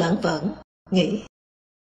bỗng cứ lởn vởn, nghĩ,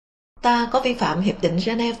 ta có vi phạm Hiệp định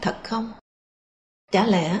Geneva thật không? Chả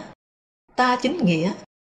lẽ ta chính nghĩa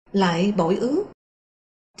lại bội ước?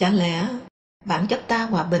 Chả lẽ bản chất ta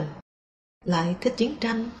hòa bình lại thích chiến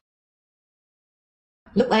tranh?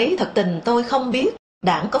 Lúc ấy thật tình tôi không biết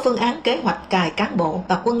đảng có phương án kế hoạch cài cán bộ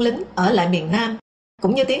và quân lính ở lại miền Nam,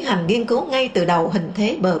 cũng như tiến hành nghiên cứu ngay từ đầu hình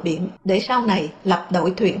thế bờ biển để sau này lập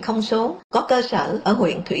đội thuyền không số có cơ sở ở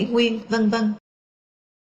huyện Thủy Nguyên, vân vân.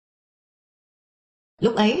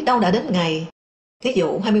 Lúc ấy đâu đã đến ngày, ví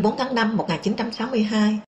dụ 24 tháng 5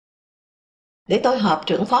 1962, để tôi họp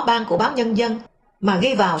trưởng phó ban của báo Nhân dân mà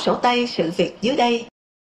ghi vào sổ tay sự việc dưới đây.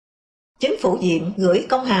 Chính phủ Diệm gửi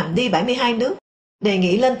công hàm đi 72 nước, đề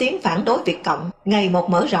nghị lên tiếng phản đối Việt Cộng ngày một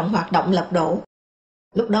mở rộng hoạt động lật đổ.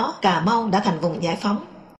 Lúc đó Cà Mau đã thành vùng giải phóng.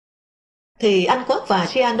 Thì Anh Quốc và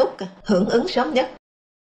Sihanouk hưởng ứng sớm nhất.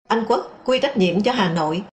 Anh Quốc quy trách nhiệm cho Hà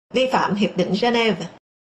Nội vi phạm Hiệp định Geneva.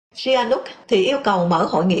 Sihanouk thì yêu cầu mở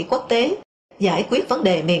hội nghị quốc tế giải quyết vấn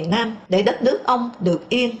đề miền Nam để đất nước ông được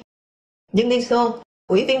yên. Nhưng Liên Xô,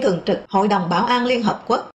 Ủy viên thường trực Hội đồng Bảo an Liên Hợp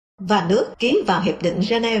Quốc và nước ký vào Hiệp định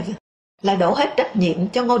Geneva lại đổ hết trách nhiệm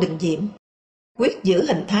cho Ngô Đình Diệm, quyết giữ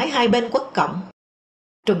hình thái hai bên quốc cộng,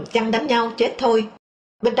 trùm chăn đánh nhau chết thôi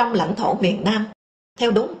bên trong lãnh thổ miền Nam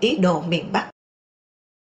theo đúng ý đồ miền Bắc.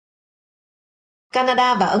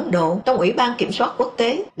 Canada và Ấn Độ trong Ủy ban Kiểm soát Quốc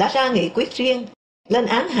tế đã ra nghị quyết riêng lên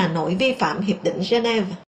án Hà Nội vi phạm Hiệp định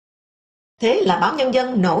Geneva. Thế là báo Nhân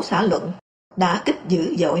dân nổ xã luận, đã kích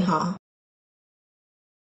dữ dội họ.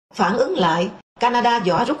 Phản ứng lại, Canada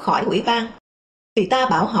dọa rút khỏi ủy ban, vì ta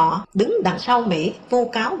bảo họ đứng đằng sau Mỹ vu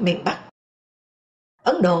cáo miền Bắc.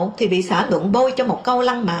 Ấn Độ thì bị xã luận bôi cho một câu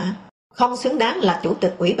lăng mạ, không xứng đáng là chủ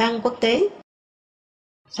tịch ủy ban quốc tế.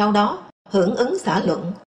 Sau đó, hưởng ứng xã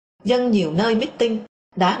luận, dân nhiều nơi meeting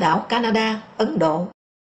đã đảo Canada, Ấn Độ.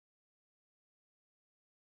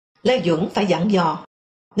 Lê Duẩn phải dặn dò,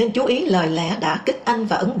 nên chú ý lời lẽ đã kích Anh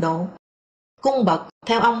và Ấn Độ. Cung bậc,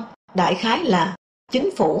 theo ông, đại khái là chính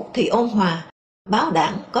phủ thì ôn hòa, báo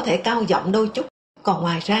đảng có thể cao giọng đôi chút, còn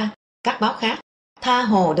ngoài ra, các báo khác tha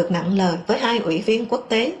hồ được nặng lời với hai ủy viên quốc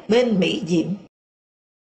tế bên Mỹ Diệm.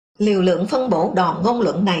 Liều lượng phân bổ đòn ngôn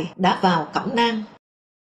luận này đã vào cẩm nang.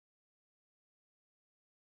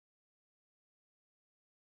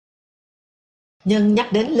 Nhân nhắc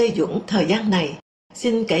đến Lê Duẩn thời gian này,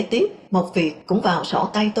 xin kể tiếp một việc cũng vào sổ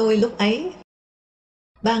tay tôi lúc ấy.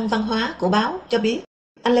 Ban văn hóa của báo cho biết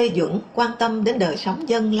anh Lê Duẩn quan tâm đến đời sống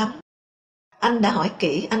dân lắm. Anh đã hỏi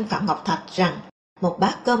kỹ anh Phạm Ngọc Thạch rằng một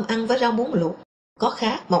bát cơm ăn với rau muống luộc có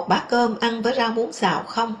khác một bát cơm ăn với rau muống xào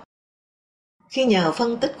không? Khi nhờ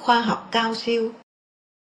phân tích khoa học cao siêu,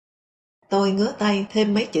 tôi ngứa tay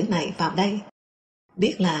thêm mấy chữ này vào đây,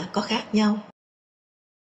 biết là có khác nhau.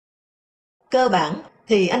 Cơ bản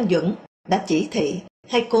thì anh Duẩn đã chỉ thị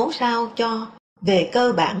hay cố sao cho về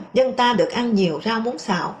cơ bản dân ta được ăn nhiều rau muống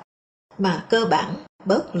xào, mà cơ bản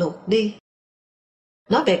bớt luộc đi.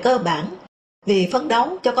 Nói về cơ bản, vì phấn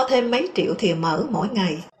đấu cho có thêm mấy triệu thìa mỡ mỗi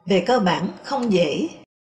ngày, về cơ bản không dễ.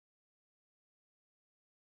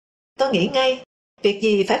 Tôi nghĩ ngay, việc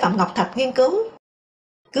gì phải Phạm Ngọc Thạch nghiên cứu.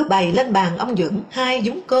 Cứ bày lên bàn ông Duẩn 2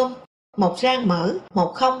 dúng cơm, 1 rang mỡ,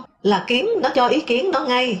 1 không là kiến nó cho ý kiến nó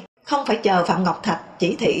ngay, không phải chờ Phạm Ngọc Thạch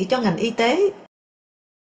chỉ thị cho ngành y tế.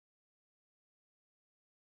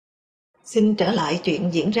 Xin trở lại chuyện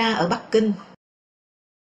diễn ra ở Bắc Kinh.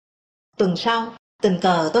 Tuần sau, tình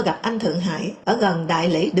cờ tôi gặp anh Thượng Hải ở gần Đại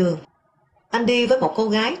Lễ Đường. Anh đi với một cô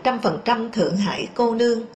gái 100% Thượng Hải cô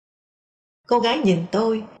nương. Cô gái nhìn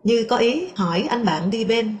tôi như có ý hỏi anh bạn đi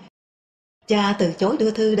bên. Cha từ chối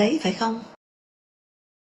đưa thư đấy phải không?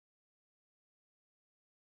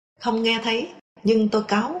 Không nghe thấy, nhưng tôi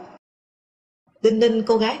cáu. Đinh ninh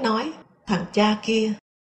cô gái nói, thằng cha kia.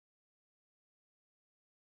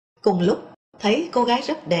 Cùng lúc, thấy cô gái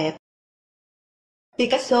rất đẹp.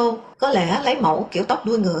 Picasso có lẽ lấy mẫu kiểu tóc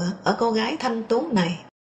đuôi ngựa ở cô gái thanh tú này.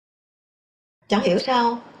 Chẳng hiểu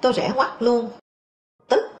sao tôi rẽ ngoắt luôn.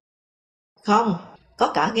 Tức. Không,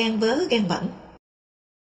 có cả ghen vớ ghen vẩn.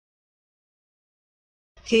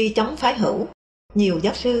 Khi chống phái hữu, nhiều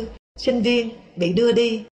giáo sư, sinh viên bị đưa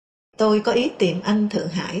đi, tôi có ý tìm anh Thượng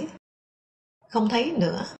Hải. Không thấy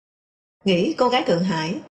nữa. Nghĩ cô gái Thượng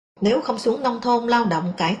Hải, nếu không xuống nông thôn lao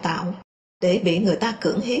động cải tạo, để bị người ta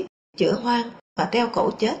cưỡng hiếp, chữa hoang và treo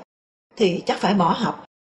cổ chết, thì chắc phải bỏ học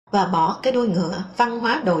và bỏ cái đuôi ngựa văn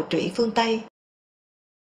hóa đồi trụy phương Tây.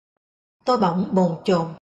 Tôi bỗng bồn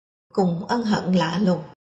chồn, cùng ân hận lạ lùng.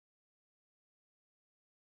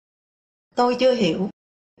 Tôi chưa hiểu.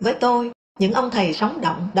 Với tôi, những ông thầy sống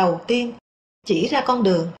động đầu tiên chỉ ra con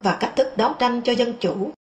đường và cách thức đấu tranh cho dân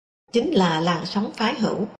chủ chính là làn sóng phái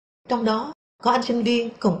hữu, trong đó có anh sinh viên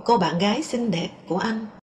cùng cô bạn gái xinh đẹp của anh.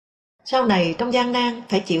 Sau này trong gian nan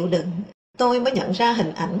phải chịu đựng tôi mới nhận ra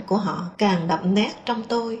hình ảnh của họ càng đậm nét trong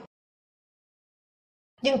tôi.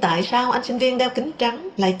 Nhưng tại sao anh sinh viên đeo kính trắng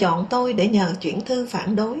lại chọn tôi để nhờ chuyển thư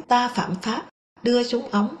phản đối ta phạm pháp, đưa súng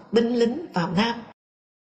ống, binh lính vào Nam?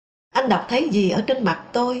 Anh đọc thấy gì ở trên mặt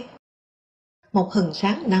tôi? Một hừng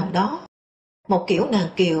sáng nào đó, một kiểu nàng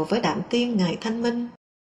kiều với đạm tiên ngày thanh minh.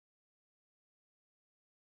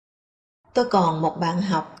 Tôi còn một bạn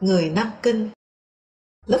học người Nam Kinh.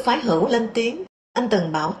 Lớp phái hữu lên tiếng, anh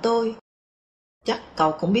từng bảo tôi, chắc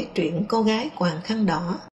cậu cũng biết chuyện cô gái quàng khăn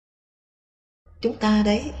đỏ. Chúng ta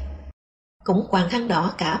đấy, cũng quàng khăn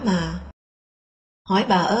đỏ cả mà. Hỏi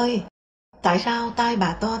bà ơi, tại sao tai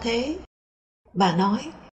bà to thế? Bà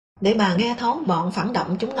nói, để bà nghe thấu bọn phản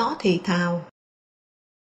động chúng nó thì thào.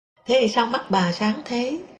 Thế thì sao mắt bà sáng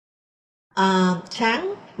thế?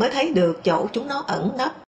 Sáng mới thấy được chỗ chúng nó ẩn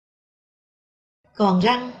nấp. Còn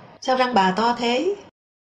răng, sao răng bà to thế?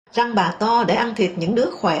 Răng bà to để ăn thịt những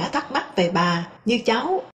đứa khỏe thắc mắc về bà, như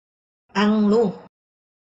cháu. Ăn luôn.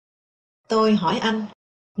 Tôi hỏi anh,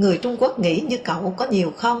 người Trung Quốc nghĩ như cậu có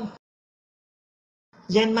nhiều không?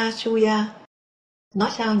 Genma Suya. Nói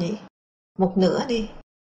sao nhỉ? Một nửa đi.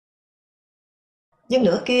 Nhưng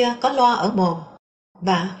nửa kia có loa ở mồm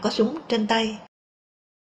và có súng trên tay.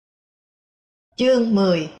 Chương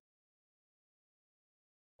 10.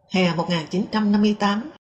 Hè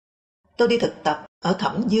 1958, tôi đi thực tập ở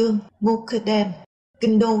Thẩm Dương, Mukden,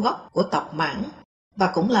 kinh đô gốc của tộc Mãn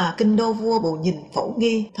và cũng là kinh đô vua Bù Nhìn Phổ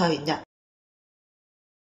Nghi thời Nhật.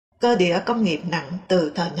 Cơ địa công nghiệp nặng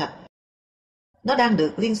từ thời Nhật. Nó đang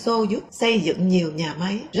được Liên Xô giúp xây dựng nhiều nhà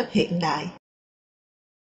máy rất hiện đại.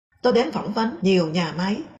 Tôi đến phỏng vấn nhiều nhà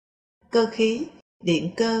máy, cơ khí,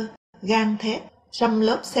 điện cơ, gang thép, xăm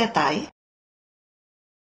lốp xe tải.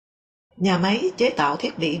 Nhà máy chế tạo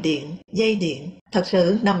thiết bị điện, dây điện, thật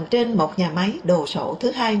sự nằm trên một nhà máy đồ sộ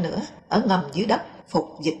thứ hai nữa, ở ngầm dưới đất, phục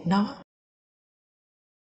dịch nó.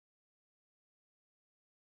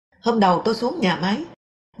 Hôm đầu tôi xuống nhà máy,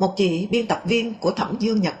 một chị biên tập viên của Thẩm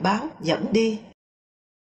Dương Nhật Báo dẫn đi.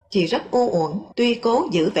 Chị rất u uẩn, tuy cố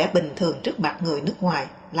giữ vẻ bình thường trước mặt người nước ngoài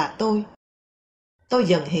là tôi. Tôi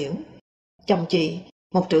dần hiểu, chồng chị,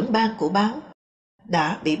 một trưởng ban của báo,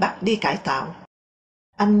 đã bị bắt đi cải tạo.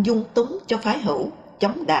 Anh dung túng cho phái hữu,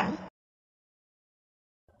 chống đảng.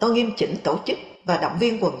 Tôi nghiêm chỉnh tổ chức và động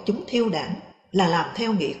viên quần chúng thiêu đảng là làm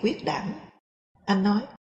theo nghị quyết đảng. Anh nói,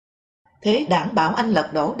 thế đảng bảo anh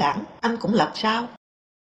lật đổ đảng, anh cũng lật sao?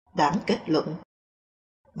 Đảng kết luận.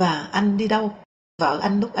 Và anh đi đâu? Vợ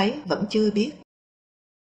anh lúc ấy vẫn chưa biết.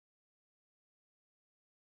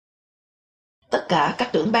 Tất cả các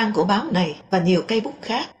trưởng ban của báo này và nhiều cây bút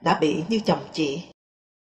khác đã bị như chồng chị.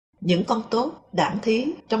 Những con tốt, đảng thí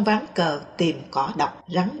trong ván cờ tìm cỏ độc,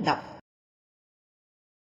 rắn độc.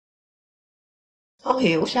 Không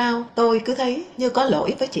hiểu sao tôi cứ thấy như có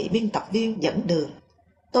lỗi với chị biên tập viên dẫn đường.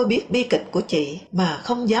 Tôi biết bi kịch của chị mà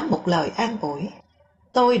không dám một lời an ủi.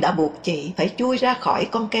 Tôi đã buộc chị phải chui ra khỏi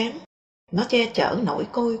con kén. Nó che chở nỗi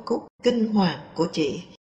côi cút, kinh hoàng của chị.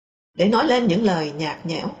 Để nói lên những lời nhạt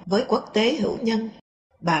nhẽo với quốc tế hữu nhân,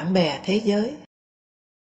 bạn bè thế giới.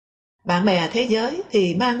 Bạn bè thế giới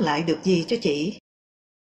thì mang lại được gì cho chị?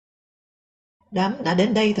 Đám đã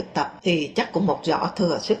đến đây thực tập thì chắc cũng một rõ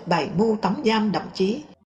thừa sức bày mưu tống giam đồng chí.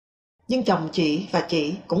 Nhưng chồng chị và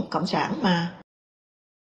chị cũng cộng sản mà.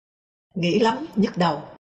 Nghĩ lắm, nhức đầu.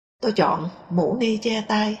 Tôi chọn mũ ni che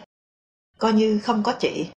tai, coi như không có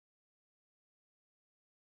chị.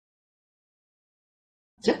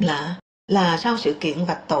 Rất lạ là sau sự kiện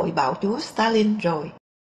vạch tội bạo chúa Stalin rồi,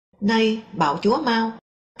 nay bạo chúa Mao,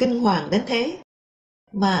 kinh hoàng đến thế,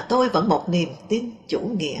 mà tôi vẫn một niềm tin chủ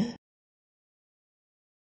nghĩa.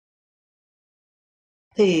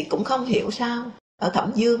 Thì cũng không hiểu sao, ở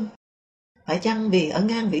Thẩm Dương, phải chăng vì ở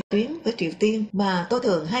ngang vĩ tuyến với Triều Tiên mà tôi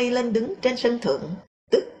thường hay lên đứng trên sân thượng,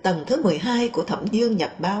 tức tầng thứ 12 của Thẩm Dương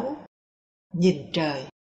Nhật Báo, nhìn trời,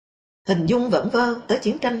 hình dung vẩn vơ tới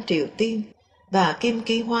chiến tranh Triều Tiên và Kim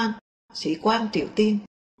Ki Hoan, sĩ quan Triều Tiên,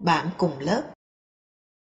 bạn cùng lớp.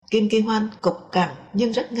 Kim Ki Hoan cục cằn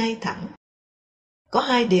nhưng rất ngay thẳng. Có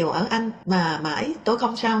hai điều ở anh mà mãi tôi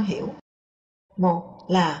không sao hiểu. Một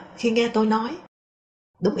là khi nghe tôi nói,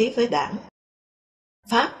 đúng ý với đảng,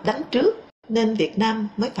 Pháp đánh trước nên Việt Nam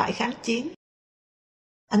mới phải kháng chiến.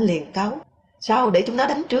 Anh liền cáu, sao để chúng nó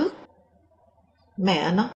đánh trước?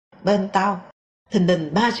 Mẹ nó, bên tao, thình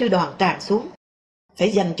lình 3 sư đoàn tràn xuống,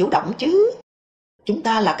 phải giành chủ động chứ. Chúng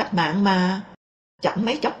ta là cách mạng mà, chẳng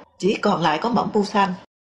mấy chốc chỉ còn lại có mỏm Busan.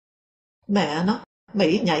 Mẹ nó,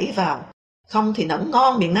 Mỹ nhảy vào, không thì nẫng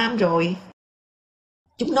ngon miền Nam rồi.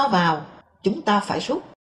 Chúng nó vào, chúng ta phải rút.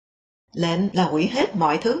 Lệnh là hủy hết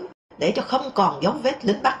mọi thứ, để cho không còn dấu vết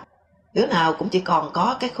lính Bắc. Đứa nào cũng chỉ còn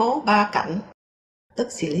có cái khố ba cạnh, tức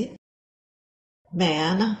xì liết.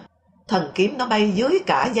 Mẹ nó, thần kiếm nó bay dưới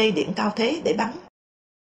cả dây điện cao thế để bắn.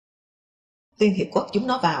 Liên Hiệp Quốc chúng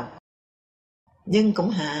nó vào, nhưng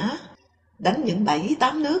cũng đánh những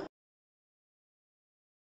 7-8 nước.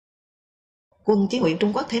 Quân chí nguyện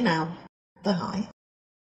Trung Quốc thế nào? Tôi hỏi.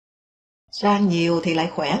 Sang nhiều thì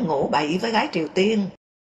lại khỏe ngổ bậy với gái Triều Tiên.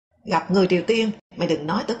 Gặp người Triều Tiên, mày đừng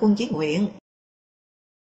nói tới quân chí nguyện.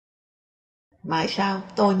 Mãi sau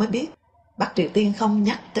tôi mới biết, Bắc Triều Tiên không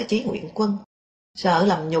nhắc tới chí nguyện quân, sợ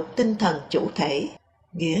làm nhục tinh thần chủ thể,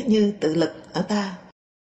 nghĩa như tự lực ở ta.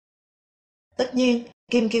 Tất nhiên,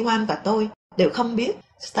 Kim Ki-hoan và tôi đều không biết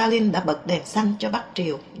Stalin đã bật đèn xanh cho Bắc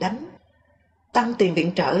Triều đánh. Tăng tiền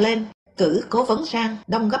viện trợ lên, cử cố vấn sang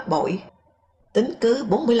đông gấp bội. Tính cứ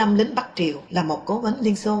 45 lính Bắc Triều là một cố vấn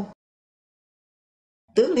Liên Xô.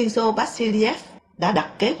 Tướng Liên Xô Vasiliev đã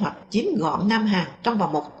đặt kế hoạch chiếm gọn Nam Hàn trong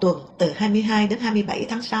vòng một tuần từ 22 đến 27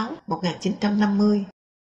 tháng 6 1950.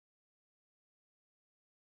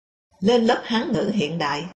 Lên lớp Hán ngữ hiện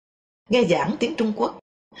đại, nghe giảng tiếng Trung Quốc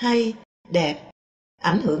hay, đẹp,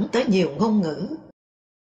 ảnh hưởng tới nhiều ngôn ngữ.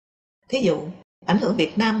 Thí dụ, ảnh hưởng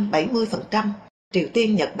Việt Nam 70%, Triều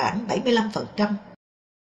Tiên Nhật Bản 75%.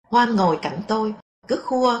 Hoan ngồi cạnh tôi, cứ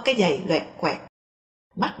khua cái giày loẹt quẹt,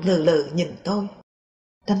 mắt lừ lừ nhìn tôi,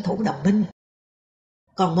 tranh thủ đồng minh.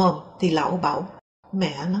 Còn mồm thì lạo bạo,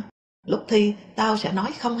 mẹ nó, lúc thi tao sẽ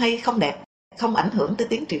nói không hay không đẹp, không ảnh hưởng tới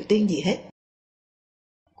tiếng Triều Tiên gì hết.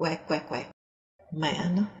 Quẹt quẹt quẹt, mẹ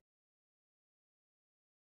nó.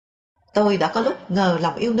 Tôi đã có lúc ngờ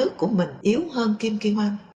lòng yêu nước của mình yếu hơn Kim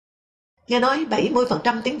Ki-hoan. Nghe nói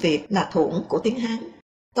 70% tiếng Việt là thuận của tiếng Hán.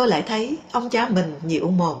 Tôi lại thấy ông cha mình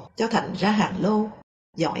nhịu mồm cho thành ra hàng lô,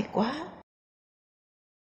 giỏi quá.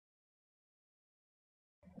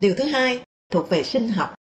 Điều thứ hai thuộc về sinh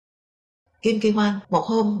học. Kim Ki-hoan một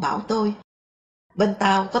hôm bảo tôi, bên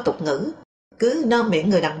tao có tục ngữ, cứ nôm miệng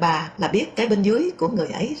người đàn bà là biết cái bên dưới của người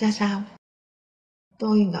ấy ra sao.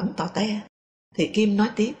 Tôi ngẩn tò te, thì Kim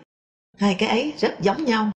nói tiếp, hai cái ấy rất giống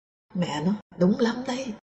nhau. Mẹ nó, đúng lắm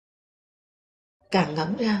đấy. Càng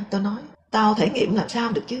ngẩn ra tôi nói, tao thể nghiệm làm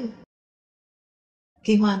sao được chứ.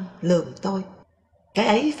 Ki-hoan lườm tôi, cái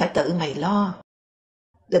ấy phải tự mày lo.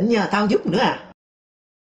 Định nhờ tao giúp nữa à?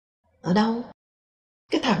 Ở đâu?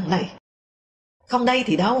 Cái thằng này. Không đây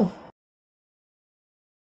thì đâu.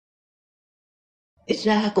 Ít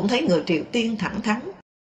ra cũng thấy người Triều Tiên thẳng thắn,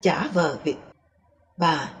 chả vờ Việt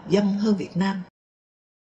và dâm hơn Việt Nam.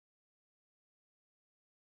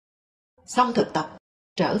 Xong thực tập,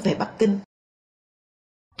 trở về Bắc Kinh.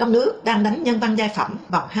 Trong nước đang đánh nhân văn giai phẩm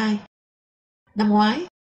vòng 2. Năm ngoái,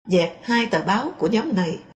 dẹp 2 tờ báo của nhóm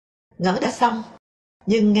này, ngỡ đã xong.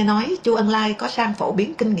 Nhưng nghe nói Chu Ân Lai có sang phổ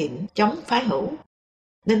biến kinh nghiệm chống phái hữu,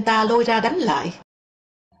 nên ta lôi ra đánh lại.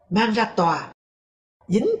 Mang ra tòa,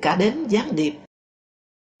 dính cả đến gián điệp.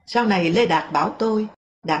 Sau này Lê Đạt bảo tôi,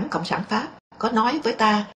 Đảng Cộng sản Pháp có nói với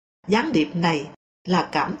ta, gián điệp này là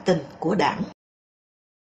cảm tình của đảng.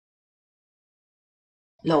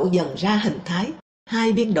 Lộ dần ra hình thái,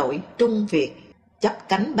 hai biên đội Trung Việt chắp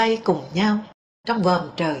cánh bay cùng nhau trong vòm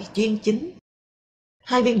trời chuyên chính.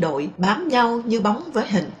 Hai biên đội bám nhau như bóng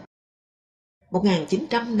với hình.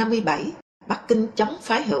 1957, Bắc Kinh chống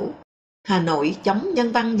phái hữu, Hà Nội chống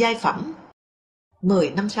nhân văn giai phẩm. 10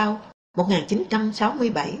 năm sau,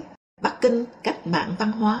 1967, Bắc Kinh cách mạng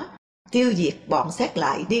văn hóa, tiêu diệt bọn xét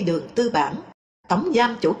lại đi đường tư bản, tổng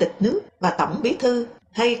giam chủ tịch nước và tổng bí thư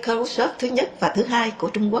hay Khrushchev thứ nhất và thứ hai của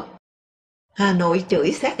Trung Quốc. Hà Nội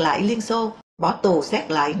chửi xét lại Liên Xô, bỏ tù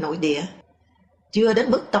xét lại nội địa. Chưa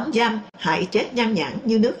đến mức tống giam, hại chết nhan nhản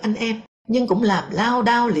như nước anh em, nhưng cũng làm lao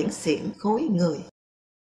đao liễn xiển khối người.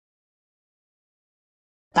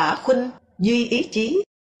 Tả khuynh duy ý chí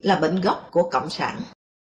là bệnh gốc của Cộng sản,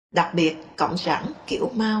 đặc biệt Cộng sản kiểu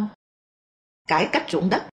Mao. Cải cách ruộng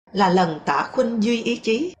đất là lần Tả khuynh duy ý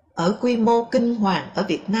chí ở quy mô kinh hoàng ở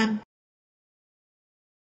Việt Nam.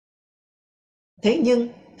 Thế nhưng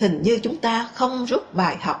hình như chúng ta không rút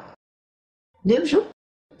bài học. Nếu rút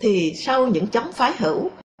thì sau những chống phái hữu,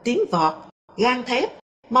 tiến vọt, gan thép,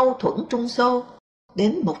 mâu thuẫn Trung Xô,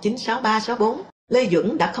 đến 1963-64, Lê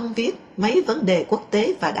Duẩn đã không viết mấy vấn đề quốc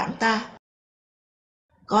tế và đảng ta.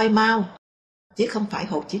 Coi Mao, chứ không phải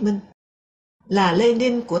Hồ Chí Minh, là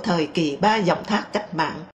Lenin của thời kỳ 3 dòng thác cách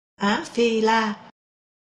mạng Á Phi La.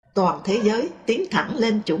 Toàn thế giới tiến thẳng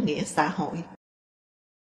lên chủ nghĩa xã hội.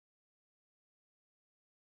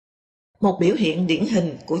 Một biểu hiện điển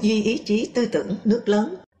hình của duy ý chí tư tưởng nước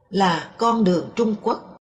lớn là con đường Trung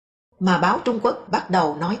Quốc, mà báo Trung Quốc bắt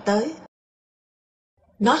đầu nói tới.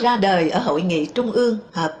 Nó ra đời ở Hội nghị Trung ương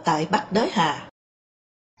họp tại Bắc Đới Hà.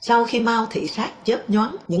 Sau khi Mao thị sát chớp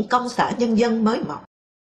nhoáng những công xã nhân dân mới mọc,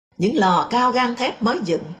 những lò cao gang thép mới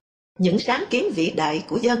dựng, những sáng kiến vĩ đại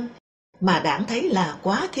của dân mà đảng thấy là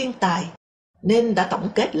quá thiên tài, nên đã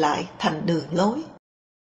tổng kết lại thành đường lối.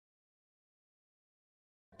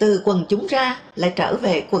 Từ quần chúng ra lại trở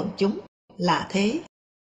về quần chúng là thế.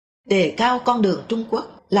 Đề cao con đường Trung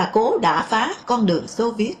Quốc là cố đả phá con đường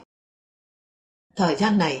Xô Viết. Thời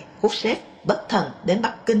gian này, Khrushchev bất thần đến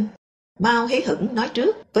Bắc Kinh. Mao hí hửng nói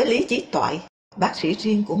trước với Lý Chí Toại, bác sĩ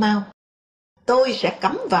riêng của Mao: tôi sẽ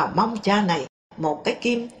cắm vào mông cha này một cái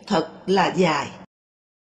kim thật là dài.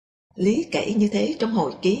 Lý kể như thế trong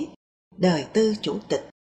hồi ký Đời tư chủ tịch.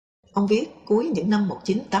 Ông viết cuối những năm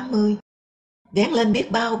 1980, vén lên biết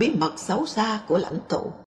bao bí mật xấu xa của lãnh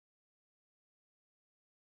tụ.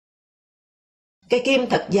 Cây kim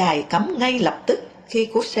thật dài cắm ngay lập tức khi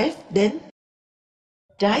Khrushchev đến.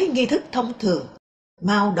 Trái nghi thức thông thường,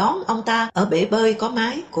 Mao đón ông ta ở bể bơi có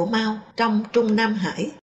mái của Mao trong Trung Nam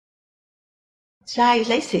Hải. Sai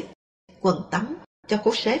lấy xịt, quần tắm cho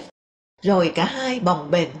Khrushchev, rồi cả hai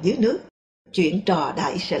bồng bềnh dưới nước, chuyện trò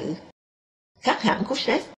đại sự. Khác hẳn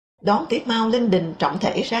Khrushchev đón tiếp Mao lên đình trọng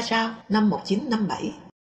thể ra sao năm 1957.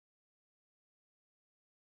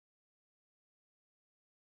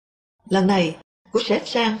 Lần này, Khrushchev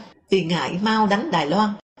sang vì ngại Mao đánh Đài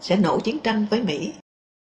Loan sẽ nổ chiến tranh với Mỹ.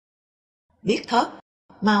 Biết thớt,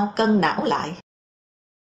 Mao cân não lại.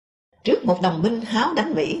 Trước một đồng minh háo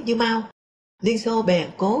đánh Mỹ như Mao, Liên Xô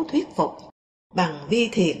bèn cố thuyết phục bằng vi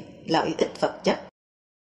thiền lợi ích vật chất.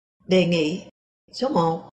 Đề nghị: số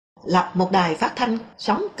 1, lập một đài phát thanh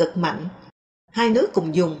sóng cực mạnh, hai nước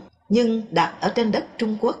cùng dùng nhưng đặt ở trên đất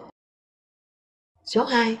Trung Quốc. Số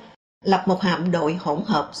 2, lập một hạm đội hỗn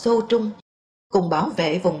hợp Xô Trung cùng bảo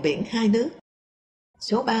vệ vùng biển hai nước.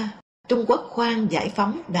 Số 3, Trung Quốc khoan giải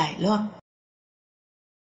phóng Đài Loan.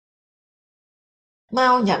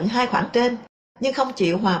 Mao nhận hai khoản trên nhưng không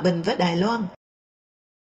chịu hòa bình với Đài Loan.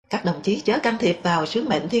 Các đồng chí chớ can thiệp vào sứ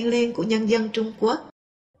mệnh thiêng liêng của nhân dân Trung Quốc.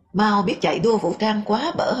 Mao biết chạy đua vũ trang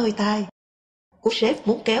quá bở hơi tai. Khrushchev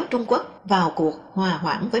muốn kéo Trung Quốc vào cuộc hòa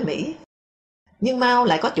hoãn với Mỹ. Nhưng Mao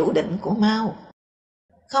lại có chủ định của Mao.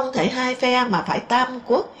 Không thể hai phe mà phải tam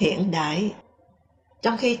quốc hiện đại.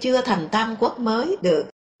 Trong khi chưa thành tam quốc mới được,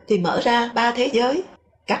 thì mở ra ba thế giới,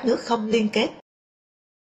 các nước không liên kết.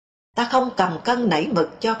 Ta không cầm cân nảy mực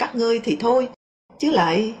cho các ngươi thì thôi, chứ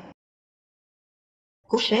lại...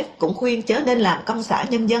 Khrushchev cũng khuyên chớ nên làm công xã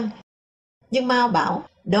nhân dân. Nhưng Mao bảo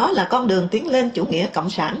đó là con đường tiến lên chủ nghĩa cộng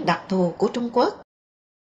sản đặc thù của Trung Quốc.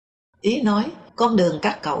 Ý nói con đường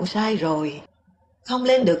các cậu sai rồi, không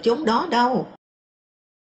lên được chốn đó đâu.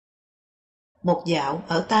 Một dạo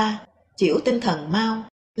ở ta, chịu tinh thần Mao,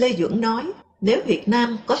 Lê Duẩn nói nếu Việt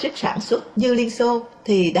Nam có sức sản xuất như Liên Xô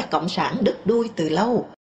thì đã cộng sản đứt đuôi từ lâu.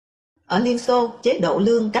 Ở Liên Xô, chế độ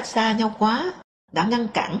lương cách xa nhau quá, đã ngăn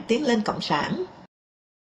cản tiến lên cộng sản.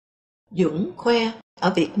 Duẩn khoe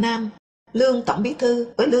ở Việt Nam, lương tổng bí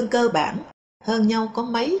thư với lương cơ bản hơn nhau có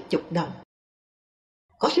mấy chục đồng.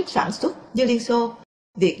 Có sức sản xuất như Liên Xô,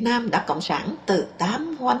 Việt Nam đã cộng sản từ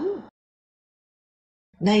 8 ngoánh.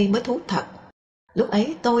 Nay mới thú thật, lúc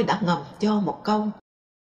ấy tôi đã ngầm cho một câu: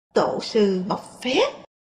 tổ sư bóc phét.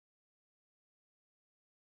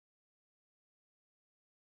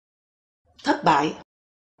 Thất bại,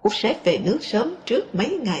 Khrushchev về nước sớm trước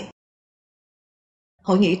mấy ngày.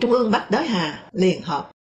 Hội nghị Trung ương Bắc Đới Hà liền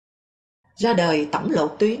họp. Ra đời tổng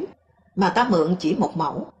lộ tuyến mà ta mượn chỉ một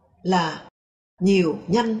mẫu là nhiều,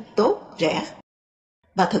 nhanh, tốt, rẻ.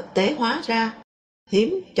 Và thực tế hóa ra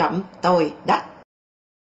hiếm, chậm, tồi, đắt.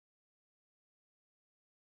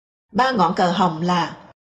 Ba ngọn cờ hồng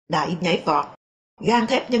là đại nhảy vọt, gang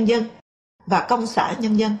thép nhân dân và công xã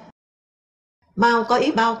nhân dân. Mao có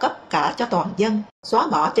ý bao cấp cả cho toàn dân, xóa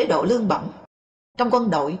bỏ chế độ lương bổng. Trong quân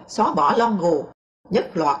đội xóa bỏ lon gù,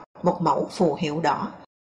 nhất loạt một mẫu phù hiệu đỏ,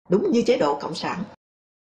 đúng như chế độ cộng sản.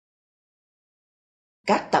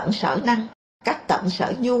 Các tận sở năng, các tận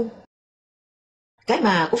sở nhu. Cái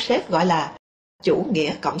mà Khrushchev gọi là chủ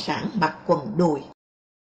nghĩa cộng sản mặc quần đùi.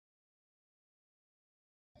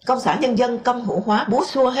 Công xã nhân dân công hữu hóa búa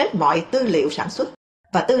xua hết mọi tư liệu sản xuất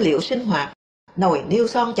và tư liệu sinh hoạt, nồi niêu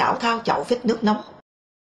son chảo thao chậu phích nước nóng.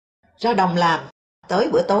 Ra đồng làm, tới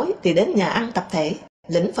bữa tối thì đến nhà ăn tập thể,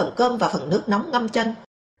 lĩnh phần cơm và phần nước nóng ngâm chân,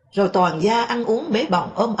 rồi toàn gia ăn uống bế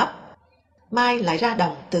bồng ôm ấp. Mai lại ra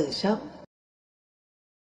đồng từ sớm.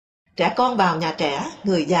 Trẻ con vào nhà trẻ,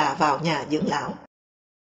 người già vào nhà dưỡng lão.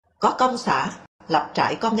 Có công xã, lập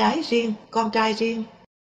trại con gái riêng, con trai riêng.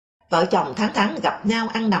 Vợ chồng tháng tháng gặp nhau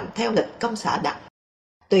ăn nằm theo lịch công xã đặt.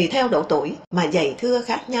 Tùy theo độ tuổi mà giày thưa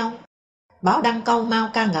khác nhau. Báo đăng câu mau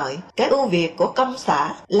ca ngợi cái ưu việt của công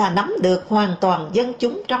xã là nắm được hoàn toàn dân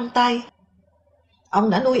chúng trong tay. Ông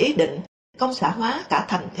đã nuôi ý định công xã hóa cả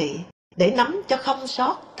thành thị để nắm cho không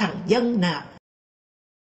sót thằng dân nào.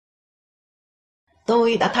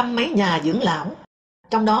 Tôi đã thăm mấy nhà dưỡng lão,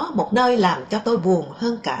 trong đó một nơi làm cho tôi buồn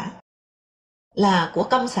hơn cả là của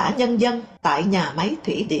công xã nhân dân tại nhà máy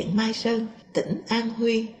thủy điện Mai Sơn, tỉnh An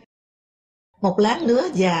Huy. Một láng nứa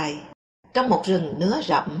dài trong một rừng nứa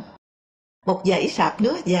rậm, một dãy sạp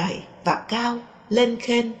nứa dài và cao lên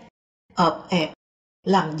khênh, ọp ẹp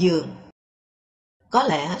làm giường. Có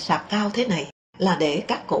lẽ sạp cao thế này là để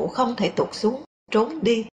các cụ không thể tụt xuống trốn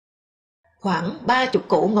đi. Khoảng 30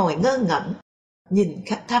 cụ ngồi ngơ ngẩn nhìn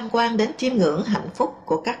khách tham quan đến chiêm ngưỡng hạnh phúc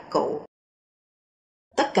của các cụ.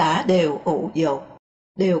 Tất cả đều ụ dột,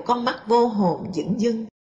 đều con mắt vô hồn dửng dưng,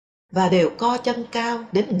 và đều co chân cao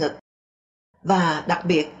đến ngực, và đặc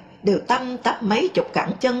biệt đều tăm tắp mấy chục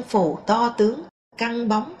cẳng chân phù to tướng, căng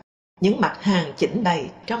bóng, những mặt hàng chỉnh đầy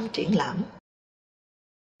trong triển lãm.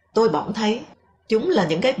 Tôi bỗng thấy chúng là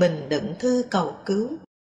những cái bình đựng thư cầu cứu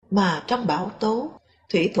mà trong bão tố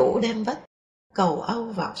thủy thủ đem vách cầu âu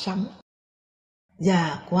vào sóng.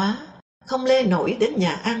 Già quá, không lê nổi đến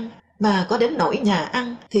nhà ăn, mà có đến nỗi nhà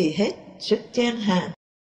ăn thì hết sức chen hàng.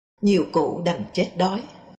 Nhiều cụ đành chết đói.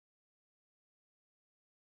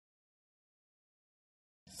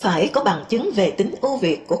 Phải có bằng chứng về tính ưu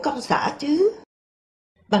việt của công xã chứ.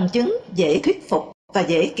 Bằng chứng dễ thuyết phục và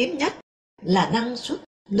dễ kiếm nhất là năng suất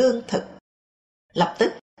lương thực. Lập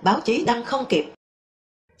tức báo chí đăng không kịp.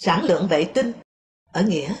 Sản lượng vệ tinh ở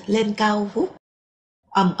nghĩa lên cao vút,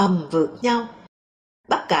 ầm ầm vượt nhau.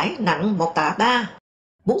 Bắp cải nặng 1 tạ 3,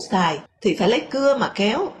 muốn xài thì phải lấy cưa mà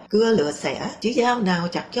kéo, cưa lựa xẻ chứ dao nào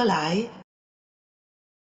chặt cho lại.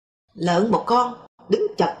 Lợn một con đứng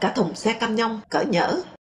chật cả thùng xe cam nhông cỡ nhỡ.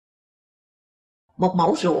 Một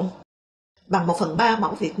mẫu ruộng bằng 1/3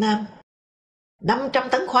 mẫu Việt Nam. 500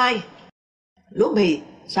 tấn khoai, lúa mì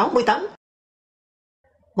 60 tấn.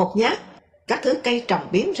 Một nhát, các thứ cây trồng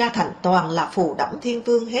biến ra thành toàn là phù đẫm thiên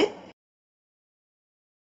vương hết.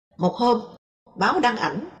 Một hôm, báo đăng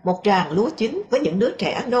ảnh một tràng lúa chín với những đứa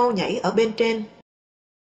trẻ nô nhảy ở bên trên.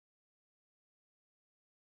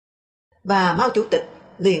 Và Mao Chủ tịch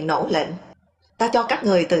liền nổ lệnh, ta cho các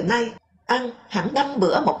người từ nay ăn hẳn 5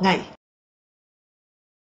 bữa một ngày.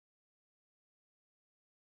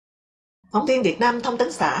 Phóng viên Việt Nam Thông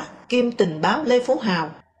tấn xã kiêm tình báo Lê Phú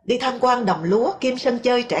Hào đi tham quan đồng lúa kiêm sân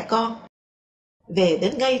chơi trẻ con. Về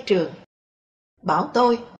đến ngay trường, bảo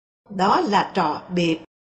tôi đó là trò biệp.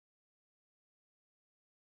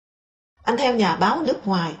 Anh theo nhà báo nước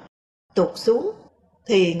ngoài, tụt xuống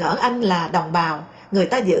thì ngỡ anh là đồng bào, người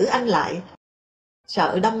ta giữ anh lại.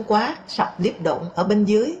 Sợ đông quá, sập liếp độn ở bên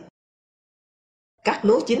dưới. Cắt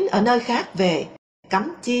lúa chín ở nơi khác về,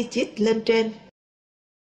 cắm chi chít lên trên.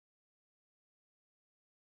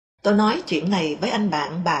 Tôi nói chuyện này với anh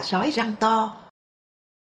bạn bà sói răng to.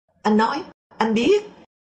 Anh nói, anh biết.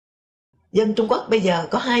 Dân Trung Quốc bây giờ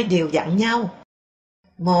có 2 điều dặn nhau.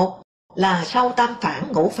 Một là sau tam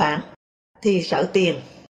phản ngũ phản thì sợ tiền.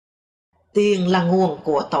 Tiền là nguồn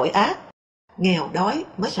của tội ác. Nghèo đói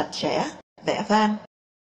mới sạch sẽ, vẻ vang.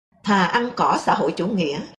 Thà ăn cỏ xã hội chủ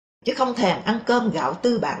nghĩa, chứ không thèm ăn cơm gạo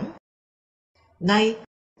tư bản. Nay,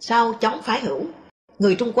 sau chống phái hữu,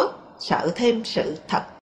 người Trung Quốc sợ thêm sự thật.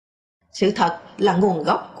 Sự thật là nguồn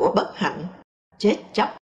gốc của bất hạnh, chết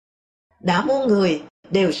chóc. Đã muôn người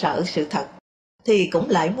đều sợ sự thật, thì cũng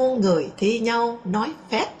lại muôn người thi nhau nói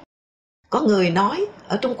phét. Có người nói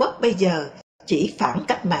ở Trung Quốc bây giờ chỉ phản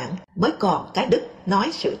cách mạng mới còn cái đức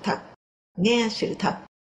nói sự thật, nghe sự thật.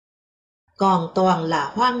 Còn toàn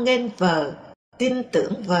là hoan nghênh vờ, tin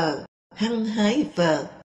tưởng vờ, hăng hái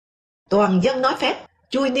vờ. Toàn dân nói phét,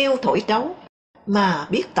 chui niêu thổi trấu, mà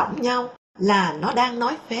biết tổng nhau là nó đang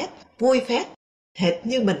nói phét, vui phét, hệt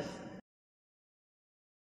như mình.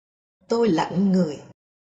 Tôi lạnh người.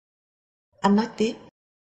 Anh nói tiếp,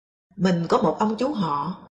 mình có một ông chú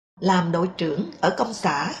họ làm đội trưởng ở công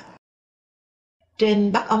xã.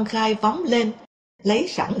 Trên bắt ông khai phóng lên, lấy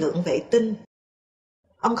sản lượng vệ tinh.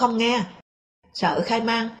 Ông không nghe, sợ khai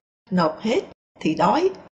mang, nộp hết thì đói.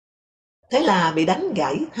 Thế là bị đánh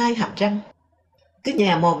gãy 2 hàm răng. Cứ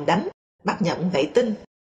nhà mồm đánh, bắt nhận vệ tinh.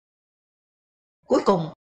 Cuối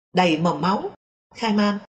cùng, đầy mồm máu, khai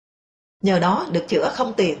man. Nhờ đó được chữa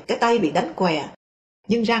không tiền cái tay bị đánh què,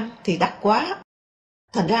 nhưng răng thì đắt quá.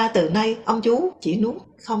 Thành ra từ nay ông chú chỉ nuốt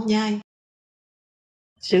không nhai.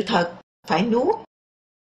 Sự thật phải nuốt.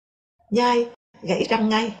 Nhai, gãy răng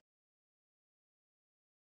ngay.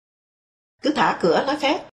 Cứ thả cửa nói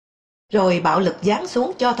phét, rồi bạo lực giáng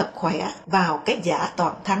xuống cho thật khỏe vào cái giả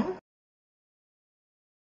toàn thắng.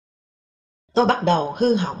 tôi bắt đầu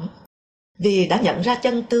hư hỏng, vì đã nhận ra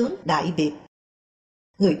chân tướng đại biệp.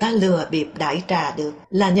 Người ta lừa bịp đại trà được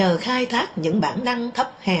là nhờ khai thác những bản năng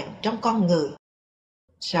thấp hèn trong con người: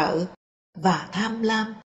 sợ và tham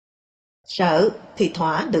lam. Sợ thì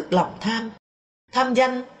thỏa được lòng tham, tham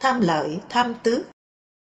danh, tham lợi, tham tước.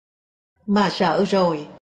 Mà sợ rồi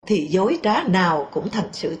thì dối trá nào cũng thành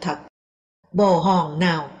sự thật, bồ hòn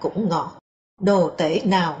nào cũng ngọt, đồ tể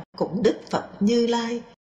nào cũng Đức Phật Như Lai.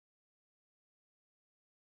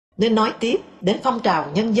 Nên nói tiếp đến phong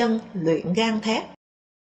trào nhân dân luyện gang thép.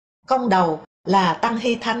 Công đầu là Tăng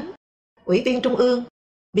Hy Thánh, Ủy viên Trung ương,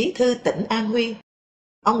 Bí thư tỉnh An Huy.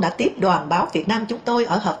 Ông đã tiếp đoàn báo Việt Nam chúng tôi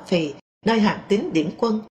ở Hợp Phì, nơi hàng tín điển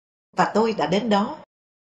quân, và tôi đã đến đó.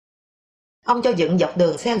 Ông cho dựng dọc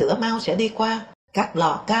đường xe lửa mau sẽ đi qua các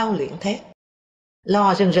lò cao luyện thép.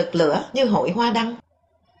 Lò rừng rực lửa như hội hoa đăng,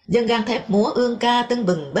 dân gang thép múa ương ca tưng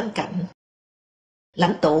bừng bên cạnh.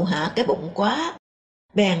 Lãnh tụ hạ cái bụng quá,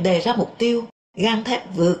 bèn đề ra mục tiêu gang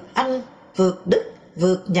thép vượt Anh, vượt Đức,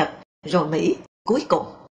 vượt Nhật, rồi Mỹ cuối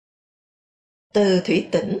cùng. Từ Thủy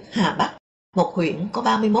Tỉnh, Hà Bắc, một huyện có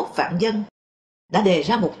 31 vạn dân, đã đề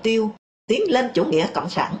ra mục tiêu tiến lên chủ nghĩa cộng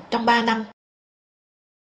sản trong 3 năm.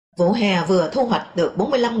 Vụ hè vừa thu hoạch được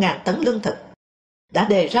 45.000 tấn lương thực, đã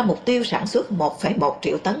đề ra mục tiêu sản xuất 1,1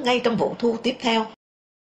 triệu tấn ngay trong vụ thu tiếp theo,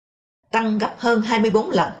 tăng gấp hơn 24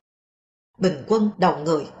 lần, bình quân đầu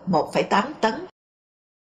người 1,8 tấn.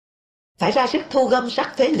 Phải ra sức thu gom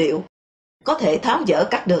sắt phế liệu, có thể tháo dỡ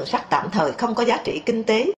các đường sắt tạm thời không có giá trị kinh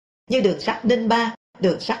tế như đường sắt Ninh Ba,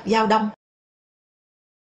 đường sắt Giao Đông.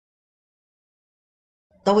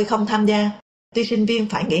 Tôi không tham gia, tuy sinh viên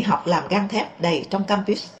phải nghỉ học làm gang thép đầy trong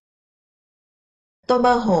campus. Tôi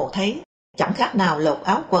mơ hồ thấy chẳng khác nào lột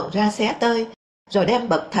áo quần ra xé tơi, rồi đem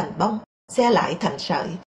bật thành bông, xe lại thành sợi,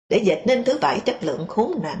 để dệt nên thứ vải chất lượng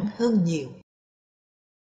khốn nạn hơn nhiều.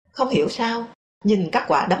 Không hiểu sao, nhìn các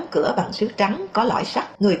quả đóng cửa bằng sứ trắng có lõi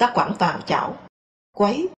sắt người ta quẳng vào chảo,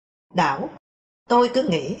 quấy, đảo, tôi cứ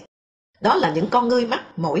nghĩ đó là những con ngươi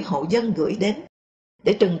mắt mỗi hộ dân gửi đến,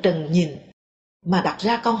 để trừng trừng nhìn, mà đặt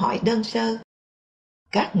ra câu hỏi đơn sơ: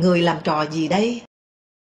 các người làm trò gì đây?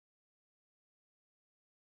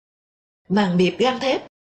 Màn biệp gang thép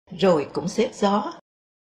rồi cũng xếp gió.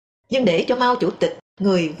 Nhưng để cho Mao Chủ tịch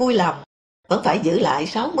người vui lòng, vẫn phải giữ lại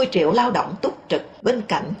 60 triệu lao động túc trực bên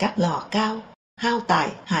cạnh các lò cao, hao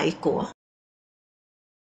tài hại của.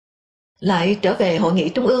 Lại trở về Hội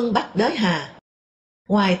nghị Trung ương Bắc Đới Hà.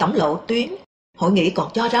 Ngoài tổng lộ tuyến, hội nghị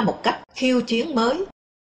còn cho ra một cách khiêu chiến mới.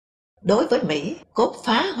 Đối với Mỹ, cốt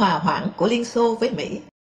phá hòa hoãn của Liên Xô với Mỹ.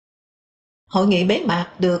 Hội nghị bế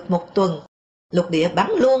mạc được một tuần, lục địa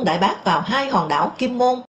bắn luôn đại bác vào 2 hòn đảo Kim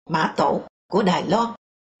Môn, Mã Tổ của Đài Loan,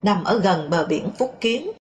 nằm ở gần bờ biển Phúc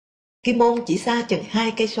Kiến. Kim Môn chỉ xa chừng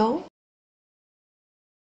 2 cây số.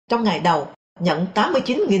 Trong ngày đầu, nhận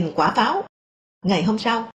 89.000 quả pháo. Ngày hôm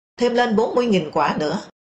sau, thêm lên 40.000 quả nữa.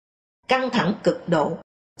 Căng thẳng cực độ,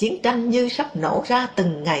 chiến tranh như sắp nổ ra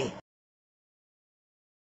từng ngày.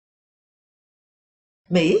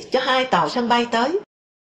 Mỹ cho 2 tàu sân bay tới,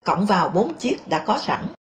 cộng vào 4 chiếc đã có sẵn,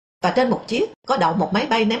 và trên một chiếc có đậu một máy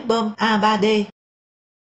bay ném bom A3D.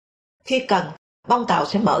 Khi cần, bong tàu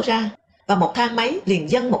sẽ mở ra, và một thang máy liền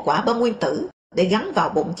dâng một quả bom nguyên tử để gắn vào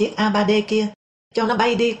bụng chiếc A3D kia, cho nó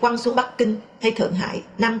bay đi quăng xuống Bắc Kinh hay Thượng Hải,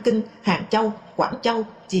 Nam Kinh, Hàng Châu, Quảng Châu,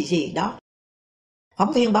 gì đó.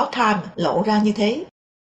 Phóng viên báo Time lộ ra như thế.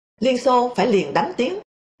 Liên Xô phải liền đánh tiếng.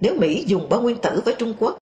 Nếu Mỹ dùng bom nguyên tử với Trung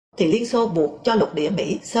Quốc, thì Liên Xô buộc cho lục địa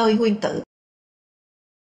Mỹ xơi nguyên tử.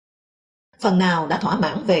 Phần nào đã thỏa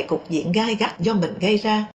mãn về cục diện gai gắt do mình gây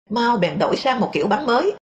ra, Mao bèn đổi sang một kiểu bắn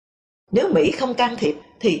mới. Nếu Mỹ không can thiệp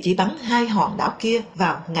thì chỉ bắn 2 hòn đảo kia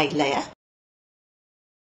vào ngày lẻ.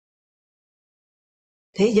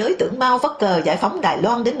 Thế giới tưởng Mao vất cờ giải phóng Đài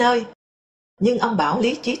Loan đến nơi. Nhưng ông bảo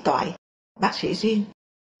Lý Chí Toại, bác sĩ riêng,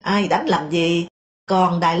 ai đánh làm gì,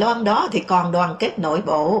 còn Đài Loan đó thì còn đoàn kết nội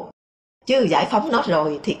bộ. Chứ giải phóng nó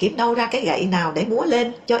rồi thì kiếm đâu ra cái gậy nào để múa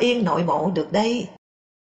lên cho yên nội bộ được đây.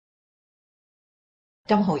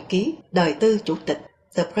 Trong hồi ký Đời tư Chủ tịch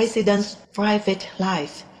The President's Private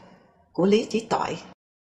Life của Lý Chí Toại.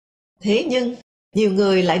 Thế nhưng, nhiều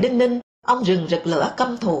người lại đinh ninh ông rừng rực lửa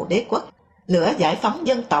căm thù đế quốc, lửa giải phóng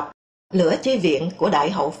dân tộc, lửa chi viện của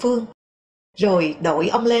Đại Hậu Phương, rồi đội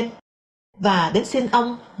ông lên, và đến xin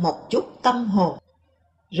ông một chút tâm hồn,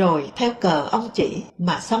 rồi theo cờ ông chỉ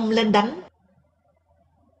mà xông lên đánh.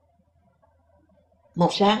 Một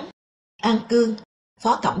sáng, An Cương,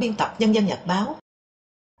 phó tổng biên tập Nhân dân Nhật Báo,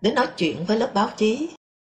 đến nói chuyện với lớp báo chí.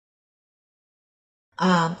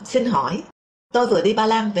 Xin hỏi, tôi vừa đi Ba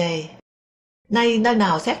Lan về, nay nơi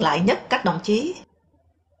nào xét lại nhất các đồng chí?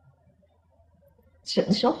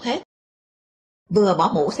 Sửng sốt hết, Vừa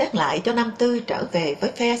bỏ mũ xét lại cho năm tư trở về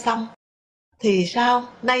với phe xong, thì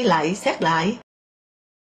sao nay lại xét lại?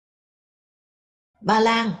 Ba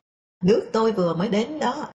Lan, nước tôi vừa mới đến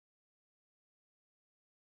đó.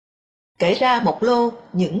 Kể ra một lô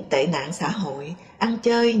những tệ nạn xã hội, ăn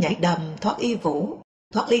chơi, nhảy đầm, thoát y vũ,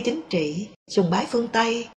 thoát ly chính trị, sùng bái phương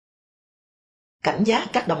Tây. Cảnh giác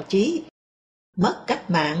các đồng chí, mất cách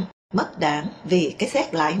mạng, mất đảng vì cái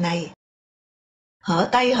xét lại này. Hở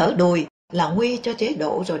tay hở đùi là nguy cho chế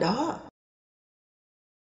độ rồi đó.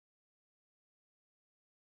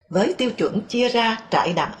 Với tiêu chuẩn chia ra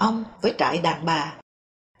trại đàn ông với trại đàn bà,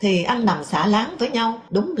 thì ăn nằm xả láng với nhau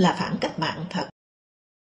đúng là phản cách mạng thật.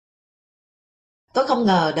 Tôi không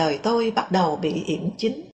ngờ đời tôi bắt đầu bị yểm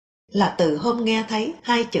chính là từ hôm nghe thấy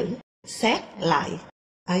hai chữ xét lại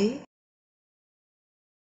ấy.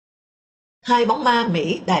 Hai bóng ma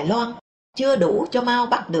Mỹ Đài Loan chưa đủ cho Mao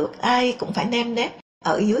bắt được ai cũng phải nem nép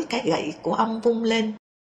ở dưới cái gậy của ông vung lên.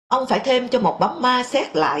 Ông phải thêm cho một bóng ma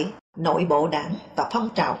xét lại nội bộ đảng và phong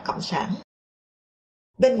trào cộng sản.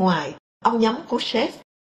 Bên ngoài, ông nhắm Khrushchev,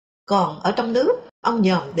 còn ở trong nước, ông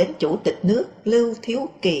nhòm đến Chủ tịch nước Lưu Thiếu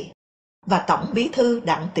Kỳ và Tổng bí thư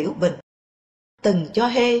Đặng Tiểu Bình, từng cho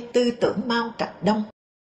hê tư tưởng Mao Trạch Đông.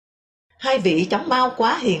 Hai vị chống Mao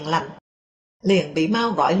quá hiền lành, liền bị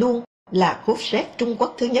Mao gọi luôn là Khrushchev Trung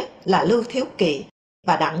Quốc thứ nhất là Lưu Thiếu Kỳ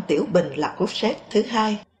và Đặng Tiểu Bình là Khrushchev thứ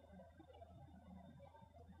hai.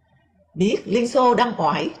 Biết Liên Xô đang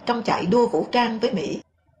oải trong chạy đua vũ trang với Mỹ,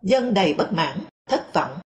 dân đầy bất mãn, thất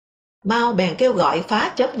vọng. Mao bèn kêu gọi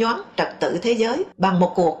phá chớp nhoáng trật tự thế giới bằng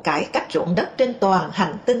một cuộc cải cách ruộng đất trên toàn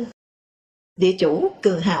hành tinh. Địa chủ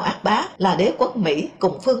cường hào ác bá là đế quốc Mỹ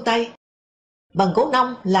cùng phương Tây. Bần cố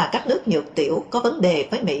nông là các nước nhược tiểu có vấn đề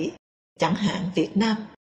với Mỹ, chẳng hạn Việt Nam,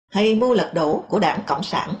 hay mưu lật đổ của đảng Cộng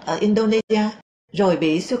sản ở Indonesia, rồi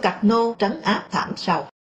bị Sukarno trấn áp thảm sầu.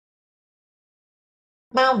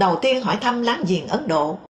 Mao đầu tiên hỏi thăm láng giềng Ấn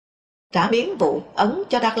Độ, trả miếng vụ Ấn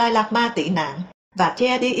cho Đạt Lai Lạt Ma tị nạn và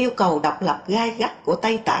che đi yêu cầu độc lập gai gắt của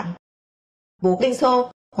Tây Tạng. Buộc Liên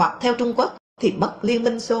Xô hoặc theo Trung Quốc thì mất liên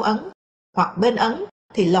minh Xô Ấn, hoặc bên Ấn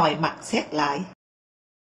thì lòi mặt xét lại.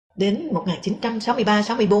 Đến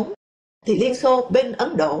 1963-64 thì Liên Xô bên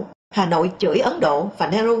Ấn Độ, Hà Nội chửi Ấn Độ và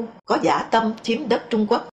Nehru có dã tâm chiếm đất Trung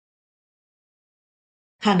Quốc.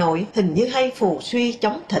 Hà Nội hình như hay phù suy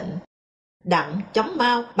chống Thịnh, Đặng chống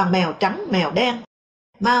Mao bằng mèo trắng mèo đen,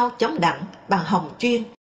 Mao chống Đặng bằng hồng chuyên,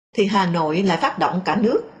 thì Hà Nội lại phát động cả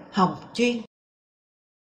nước hồng chuyên.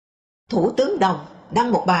 Thủ tướng Đồng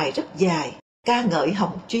đăng một bài rất dài ca ngợi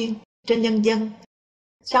hồng chuyên trên Nhân dân.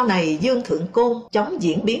 Sau này Dương Thượng Côn chống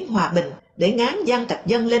diễn biến hòa bình để ngán Giang Trạch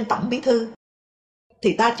Dân lên tổng bí thư,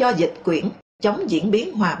 thì ta cho dịch Quyển chống diễn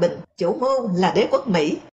biến hòa bình, chủ mưu là đế quốc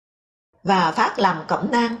Mỹ, và phát làm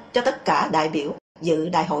cẩm nang cho tất cả đại biểu dự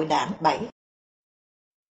đại hội đảng 7.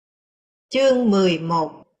 Chương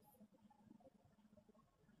 11.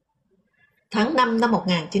 Tháng 5 năm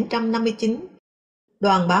 1959,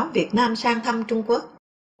 đoàn báo Việt Nam sang thăm Trung Quốc.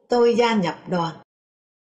 Tôi gia nhập đoàn.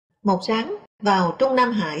 Một sáng, vào Trung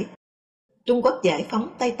Nam Hải, Trung Quốc giải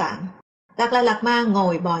phóng Tây Tạng, Đạt Lai Lạt Ma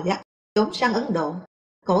ngồi bò dắt trốn sang Ấn Độ.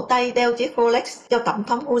 Cổ tay đeo chiếc Rolex cho Tổng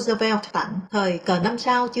thống Roosevelt tặng thời cờ 5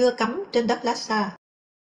 sao chưa cắm trên đất Lhasa.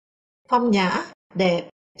 Phong nhã, đẹp,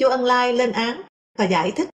 Chu Ân Lai lên án và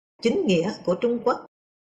giải thích chính nghĩa của Trung Quốc.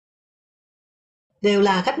 Đều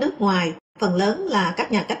là khách nước ngoài, phần lớn là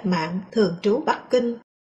các nhà cách mạng thường trú Bắc Kinh.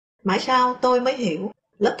 Mãi sau tôi mới hiểu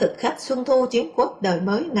lớp thực khách Xuân Thu Chiến Quốc đời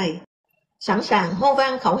mới này sẵn sàng hô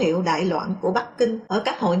vang khẩu hiệu đại loạn của Bắc Kinh ở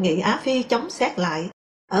các hội nghị Á Phi chống xét lại.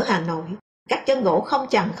 Ở Hà Nội, các chân gỗ không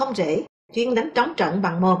chằng không rễ, chuyên đánh trống trận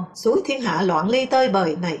bằng mồm, suối thiên hạ loạn ly tơi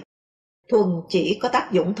bời này, thuần chỉ có tác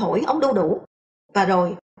dụng thổi ống đu đủ, và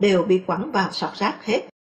rồi đều bị quẳng vào sọt rác hết.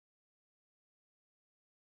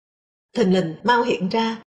 Thình lình Mao hiện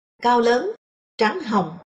ra, cao lớn, trắng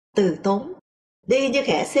hồng, từ tốn, đi như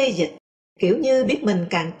kẻ xê dịch, kiểu như biết mình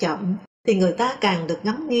càng chậm thì người ta càng được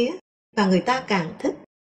ngắm nghía và người ta càng thích.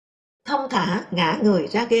 Thông thả ngã người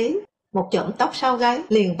ra ghế, một chõm tóc sau gáy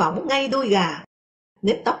liền võng ngay đuôi gà,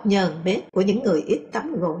 nếp tóc nhờn bết của những người ít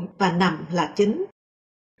tắm gội và nằm là chính.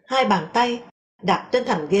 Hai bàn tay đặt trên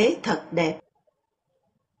thành ghế thật đẹp.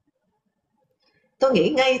 Tôi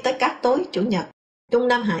nghĩ ngay tới các tối Chủ nhật, Trung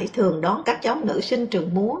Nam Hải thường đón các cháu nữ sinh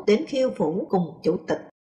trường múa đến khiêu vũ cùng chủ tịch.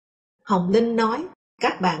 Hồng Linh nói,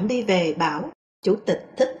 các bạn đi về bảo, chủ tịch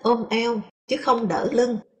thích ôm eo, chứ không đỡ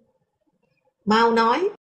lưng. Mao nói,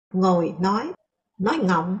 ngồi nói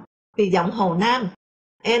ngọng, vì giọng Hồ Nam,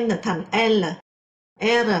 N thành L,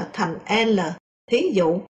 R thành L. Thí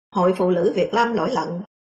dụ, Hội Phụ nữ Việt Nam nổi lận,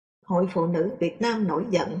 Hội Phụ nữ Việt Nam nổi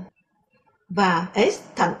giận, và S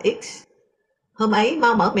thành X. Hôm ấy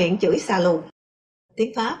mau mở miệng chửi xà lù.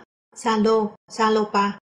 Tiếng Pháp, salo,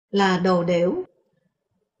 salopa là đồ đểu.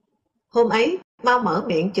 Hôm ấy mau mở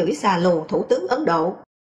miệng chửi xà lù thủ tướng Ấn Độ,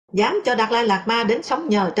 dám cho Đạt Lai Lạt Ma đến sống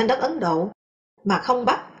nhờ trên đất Ấn Độ mà không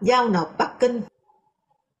bắt giao nộp Bắc Kinh.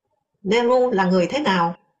 Nehru là người thế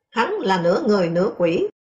nào? Hắn là nửa người nửa quỷ,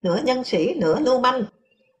 nửa nhân sĩ nửa lưu manh.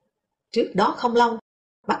 Trước đó không lâu,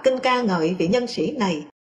 Bắc Kinh ca ngợi vị nhân sĩ này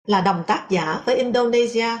là đồng tác giả với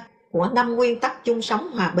Indonesia của 5 nguyên tắc chung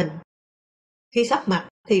sống hòa bình. Khi sắp mặt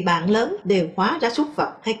thì bạn lớn đều hóa ra súc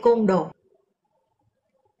vật hay côn đồ.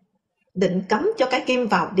 Định cấm cho cái kim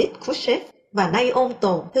vào đít Khrushchev và nay ôn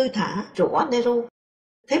tồn thư thả rủa Nehru.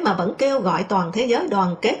 Thế mà vẫn kêu gọi toàn thế giới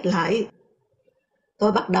đoàn kết lại.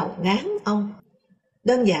 Tôi bắt đầu ngán ông.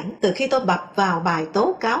 Đơn giản từ khi tôi bập vào bài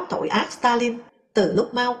tố cáo tội ác Stalin, từ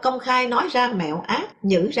lúc Mao công khai nói ra mẹo ác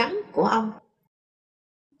nhử rắn của ông.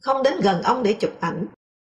 Không đến gần ông để chụp ảnh.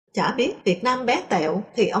 Chả biết Việt Nam bé tẹo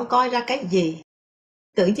thì ông coi ra cái gì.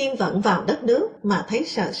 Tự nhiên vận vào đất nước mà thấy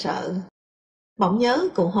sợ sợ. Bỗng nhớ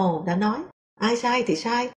cụ Hồ đã nói, ai sai thì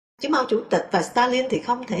sai, chứ Mao Chủ tịch và Stalin thì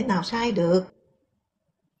không thể nào sai được.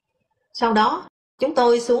 Sau đó, chúng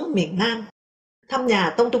tôi xuống miền Nam, thăm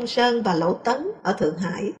nhà Tôn Trung Sơn và Lỗ Tấn ở Thượng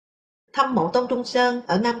Hải, thăm mộ Tôn Trung Sơn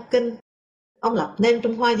ở Nam Kinh. Ông lập nên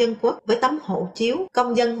Trung Hoa Dân Quốc với tấm hộ chiếu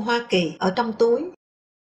công dân Hoa Kỳ ở trong túi.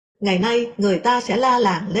 Ngày nay, người ta sẽ la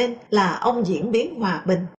làng lên là ông diễn biến hòa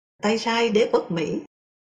bình, tay sai đế quốc Mỹ.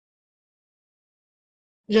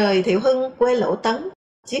 Rời Thiệu Hưng quê Lỗ Tấn,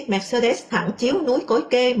 chiếc Mercedes thẳng chiếu núi Cối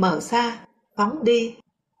Kê mờ xa, phóng đi.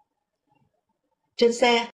 Trên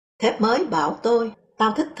xe, thép mới bảo tôi,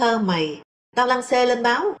 tao thích thơ mày, tao lăng xê lên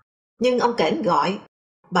báo. Nhưng ông Kển gọi,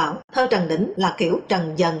 bảo thơ Trần Đỉnh là kiểu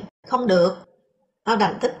Trần dần, không được. Tao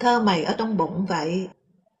đành thích thơ mày ở trong bụng vậy.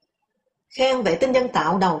 Khen vệ tinh nhân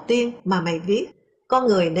tạo đầu tiên mà mày viết, con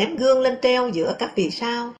người ném gương lên treo giữa các vì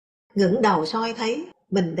sao, ngẩng đầu soi thấy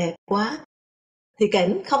mình đẹp quá. Thì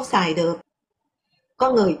Kển không xài được.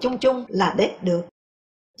 Con người chung chung là đết được.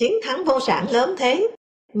 Chiến thắng vô sản lớn thế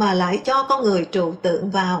mà lại cho con người trừu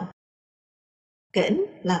tượng vào. Kển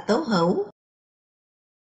là tố hữu.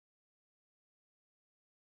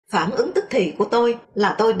 Phản ứng tức thì của tôi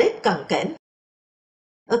là tôi đết cần Kển.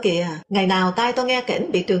 Ơ kìa, ngày nào tai tôi nghe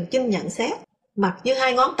Kển bị Trường Chinh nhận xét, mặt như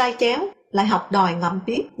hai ngón tay chéo, lại học đòi ngậm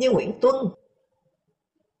viết như Nguyễn Tuân.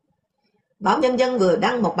 Báo Nhân dân vừa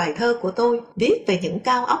đăng một bài thơ của tôi viết về những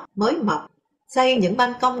cao ốc mới mọc, xây những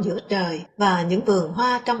ban công giữa trời và những vườn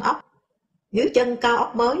hoa trong ốc. Dưới chân cao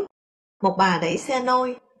ốc mới, một bà đẩy xe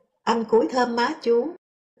nôi, anh cúi thơm má chú,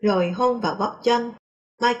 rồi hôn vào gót chân,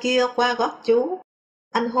 mai kia qua gót chú,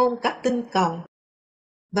 anh hôn các tinh cầu.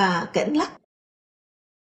 Và Kển lắc.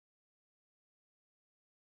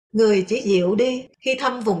 Người chỉ dịu đi khi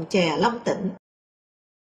thăm vùng chè Long Tịnh.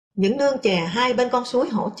 Những nương chè hai bên con suối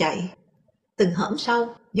hổ chạy, từng hõm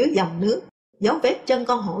sâu dưới dòng nước, dấu vết chân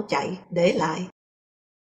con hổ chạy để lại.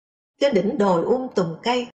 Trên đỉnh đồi tùng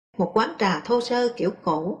cây, một quán trà thô sơ kiểu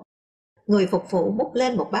cổ. Người phục vụ múc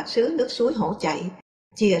lên một bát sứ nước suối hổ chạy,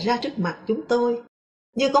 chìa ra trước mặt chúng tôi.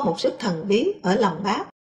 Như có một sức thần bí ở lòng bát,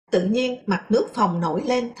 tự nhiên mặt nước phồng nổi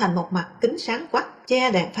lên thành một mặt kính sáng quắc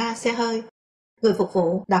che đèn pha xe hơi. Người phục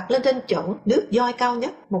vụ đặt lên trên chỗ nước doi cao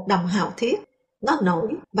nhất một đồng hào thiết. Nó nổi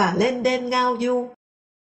và lên đên ngao du.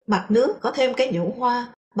 Mặt nước có thêm cái nhũ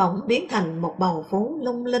hoa, bỗng biến thành một bầu phố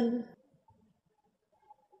lung linh.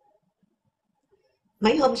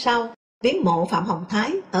 Mấy hôm sau, viếng mộ Phạm Hồng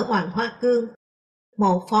Thái ở Hoàng Hoa Cương.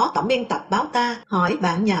 Một phó tổng biên tập báo ta hỏi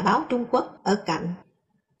bạn nhà báo Trung Quốc ở cạnh.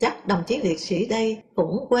 Chắc đồng chí liệt sĩ đây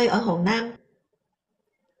cũng quê ở Hồ Nam.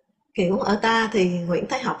 Kiểu ở ta thì Nguyễn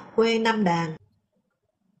Thái Học quê Nam Đàn.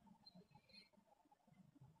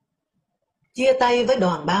 Chia tay với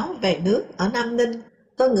đoàn báo về nước ở Nam Ninh,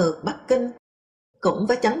 tôi ngược Bắc Kinh, cũng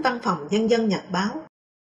với chánh văn phòng Nhân dân Nhật báo.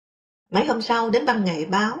 Mấy hôm sau đến Văn nghệ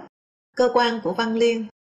báo, cơ quan của Văn Liên,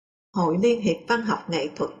 Hội Liên hiệp Văn học Nghệ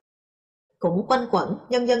thuật, cũng quanh quẩn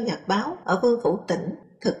Nhân dân Nhật báo ở Vương Phủ Tỉnh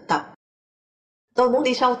thực tập. Tôi muốn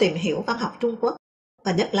đi sâu tìm hiểu văn học Trung Quốc,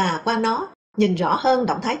 và nhất là qua nó nhìn rõ hơn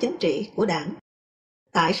động thái chính trị của đảng.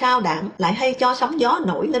 Tại sao đảng lại hay cho sóng gió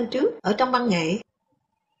nổi lên trước ở trong văn nghệ?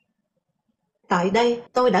 Tại đây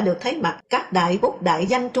tôi đã được thấy mặt các đại bút đại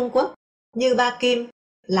danh Trung Quốc như Ba Kim,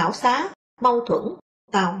 Lão Xá, Mâu Thuẫn,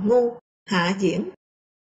 Tào Ngu, Hạ Diễn.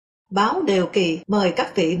 Báo đều kỳ mời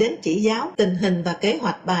các vị đến chỉ giáo tình hình và kế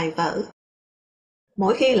hoạch bài vở.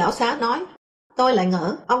 Mỗi khi Lão Xá nói, tôi lại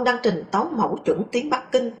ngỡ ông đang trình tấu mẫu chuẩn tiếng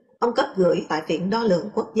Bắc Kinh, ông cất gửi tại Viện Đo lường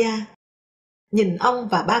Quốc gia. Nhìn ông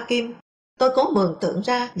và Ba Kim, tôi cố mường tượng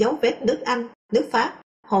ra dấu vết nước Anh, nước Pháp,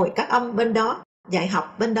 hồi các ông bên đó, dạy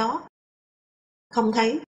học bên đó. Không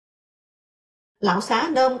thấy. Lão xá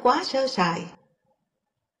nôm quá sơ sài,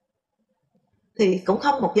 thì cũng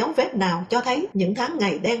không một dấu vết nào cho thấy những tháng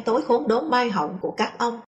ngày đen tối khốn đốn mai hậu của các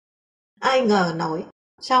ông. Ai ngờ nổi,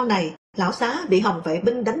 sau này lão xá bị Hồng vệ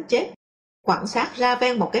binh đánh chết, quẳng xác ra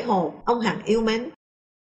ven một cái hồ ông hằng yêu mến.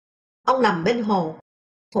 Ông nằm bên hồ,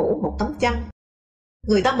 phủ một tấm chăn.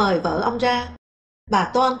 Người ta mời vợ ông ra.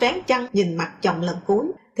 Bà toan vén chăn nhìn mặt chồng lần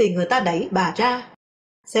cuối, thì người ta đẩy bà ra.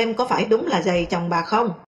 Xem có phải đúng là giày chồng bà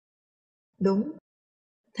không? Đúng.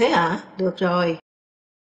 Thế hả? Được rồi.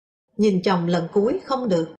 Nhìn chồng lần cuối không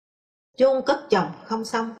được, chôn cất chồng không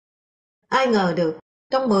xong. Ai ngờ được,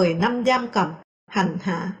 trong 10 năm giam cầm, hành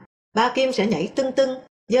hạ, ba Kim sẽ nhảy tưng tưng,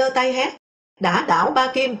 giơ tay hét, đã đảo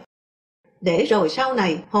ba Kim. Để rồi sau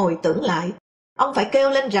này hồi tưởng lại, ông phải kêu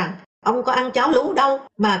lên rằng ông có ăn cháo lú đâu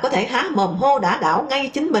mà có thể há mồm hô đã đảo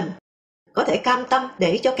ngay chính mình. Có thể cam tâm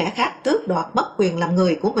để cho kẻ khác tước đoạt mất quyền làm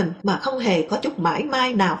người của mình mà không hề có chút mãi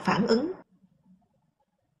mai nào phản ứng.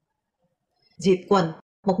 Diệp Quỳnh,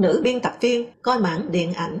 một nữ biên tập viên coi mảng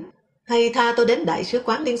điện ảnh, hay tha tôi đến Đại sứ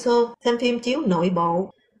quán Liên Xô xem phim chiếu nội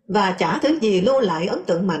bộ, và chả thứ gì lưu lại ấn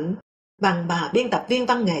tượng mạnh bằng bà biên tập viên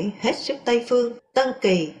văn nghệ hết sức Tây phương, tân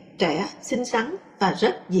kỳ, trẻ, xinh xắn và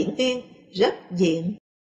rất diễn viên, rất diện.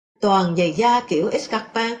 Toàn giày da kiểu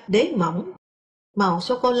escarpa đế mỏng, màu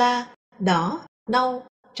sô-cô-la, đỏ, nâu,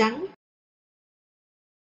 trắng.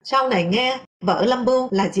 Sau này nghe vợ Lâm Bưu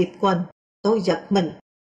là Diệp Quỳnh, tôi giật mình.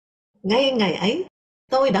 Ngay ngày ấy,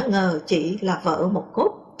 tôi đã ngờ chị là vợ một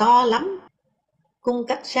cốt to lắm, cung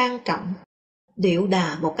cách sang trọng, điệu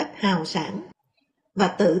đà một cách hào sảng. Và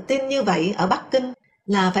tự tin như vậy ở Bắc Kinh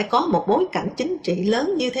là phải có một bối cảnh chính trị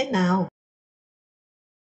lớn như thế nào.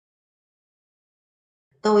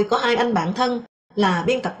 Tôi có hai anh bạn thân là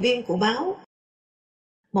biên tập viên của báo.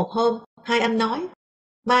 Một hôm, hai anh nói,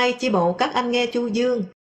 mai chi bộ các anh nghe Chu Dương,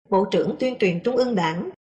 Bộ trưởng Tuyên truyền Trung ương Đảng,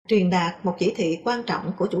 truyền đạt một chỉ thị quan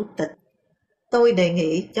trọng của Chủ tịch. Tôi đề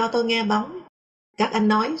nghị cho tôi nghe bóng. Các anh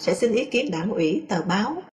nói sẽ xin ý kiến đảng ủy tờ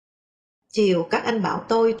báo. Chiều các anh bảo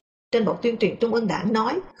tôi trên Bộ Tuyên truyền Trung ương Đảng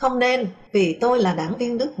nói không nên vì tôi là đảng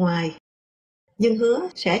viên nước ngoài, nhưng hứa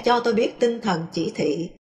sẽ cho tôi biết tinh thần chỉ thị.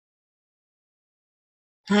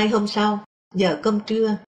 2 hôm sau, giờ cơm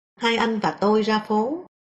trưa, hai anh và tôi ra phố.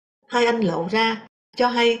 Hai anh lộ ra cho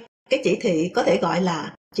hay cái chỉ thị có thể gọi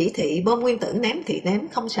là chỉ thị bom nguyên tử ném thì ném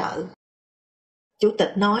không sợ. Chủ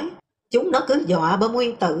tịch nói, chúng nó cứ dọa bom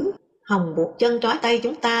nguyên tử, hòng buộc chân trói tay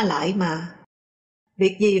chúng ta lại mà.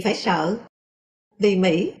 Việc gì phải sợ? Vì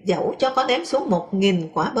Mỹ dẫu cho có ném xuống 1.000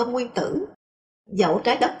 quả bom nguyên tử, dẫu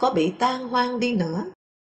trái đất có bị tan hoang đi nữa,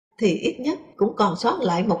 thì ít nhất cũng còn sót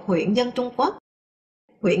lại một huyện dân Trung Quốc.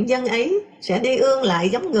 Huyện dân ấy sẽ đi ương lại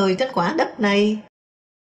giống người trên quả đất này.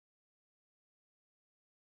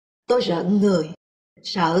 Tôi rợn người,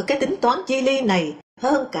 sợ cái tính toán chi ly này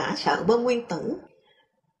hơn cả sợ bom nguyên tử.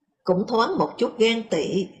 Cũng thoáng một chút ghen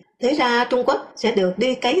tị, thế ra Trung Quốc sẽ được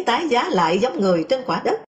đi cấy tái giá lại giống người trên quả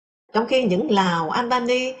đất, trong khi những Lào,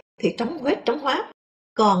 Albany thì trống huyết trống hoác.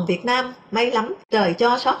 Còn Việt Nam, may lắm, trời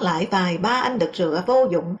cho sót lại vài ba anh đực rửa vô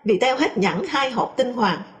dụng vì teo hết nhẵn 2 hộp tinh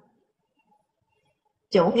hoàng.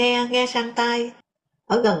 Chỗ nghe sang tai,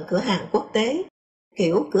 ở gần cửa hàng quốc tế,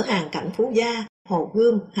 kiểu cửa hàng cạnh Phú Gia, Hồ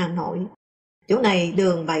Gươm, Hà Nội. Chỗ này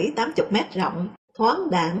đường 7-80 mét rộng, thoáng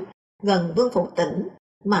đãng, gần Vương Phủ Tỉnh,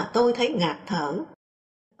 mà tôi thấy ngạt thở.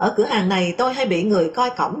 Ở cửa hàng này tôi hay bị người coi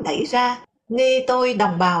cổng đẩy ra, nghi tôi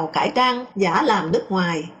đồng bào cải trang giả làm nước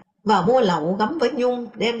ngoài, vào mua lậu gấm với nhung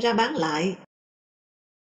đem ra bán lại.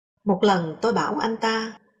 Một lần tôi bảo anh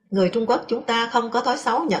ta, người Trung Quốc chúng ta không có thói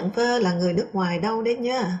xấu nhận vơ là người nước ngoài đâu đấy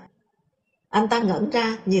nhá. Anh ta ngẩn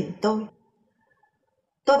ra nhìn tôi.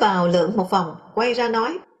 Tôi vào lượn một vòng, quay ra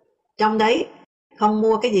nói, trong đấy, không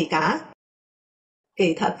mua cái gì cả.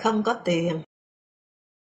 Kỳ thật không có tiền.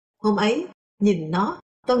 Hôm ấy, nhìn nó,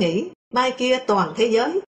 tôi nghĩ mai kia toàn thế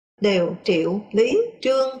giới đều Triệu, Lý,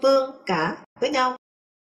 Trương, Vương cả với nhau,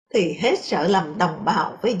 thì hết sợ lầm đồng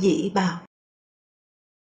bào với dị bào.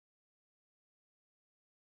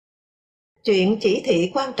 Chuyện chỉ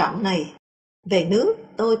thị quan trọng này, về nước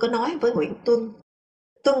tôi có nói với Nguyễn Tuân.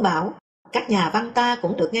 Tuân bảo, các nhà văn ta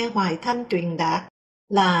cũng được nghe Hoài Thanh truyền đạt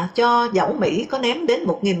là cho dẫu Mỹ có ném đến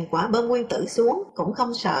 1.000 quả bom nguyên tử xuống cũng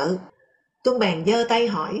không sợ. Tuân bèn giơ tay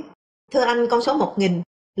hỏi, thưa anh, con số 1.000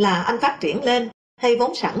 là anh phát triển lên hay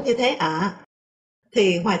vốn sẵn như thế ạ?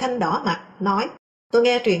 Thì Hoài Thanh đỏ mặt nói, tôi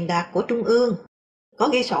nghe truyền đạt của Trung ương, có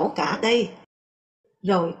ghi sổ cả đây.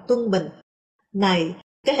 Rồi Tuân bình, này,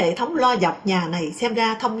 cái hệ thống lo dọc nhà này xem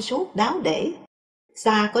ra thông suốt đáo để.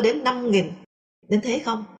 Xa có đến 5.000, đến thế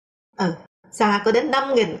không? Xa có đến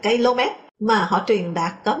 5.000 km mà họ truyền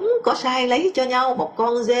đạt cấm có sai lấy cho nhau một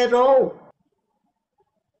con zero.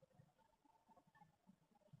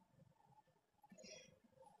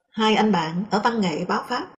 Hai anh bạn ở văn nghệ báo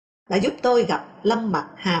Pháp đã giúp tôi gặp Lâm Mặc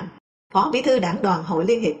Hàm, Phó Bí thư Đảng đoàn Hội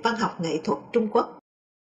Liên hiệp Văn học Nghệ thuật Trung Quốc,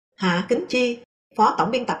 Hạ Kính Chi, Phó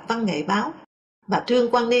Tổng biên tập văn nghệ báo, và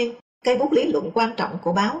Trương Quang Niên, cây bút lý luận quan trọng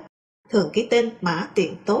của báo, thường ký tên Mã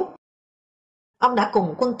Tiền Tốt. Ông đã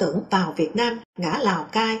cùng quân tưởng vào Việt Nam ngã Lào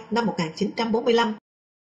Cai năm 1945.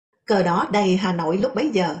 Cờ đỏ đầy Hà Nội lúc bấy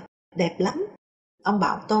giờ, đẹp lắm. Ông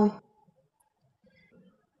bảo tôi.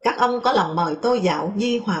 Các ông có lòng mời tôi dạo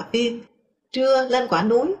Di Hòa Viên, trưa lên quả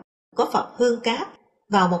núi, có Phật hương cát,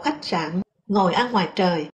 vào một khách sạn, ngồi ăn ngoài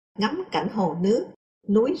trời, ngắm cảnh hồ nước,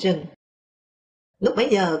 núi rừng. Lúc bấy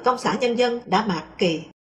giờ Công xã Nhân dân đã mạt kỳ,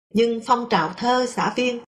 nhưng phong trào thơ xã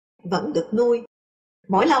viên vẫn được nuôi.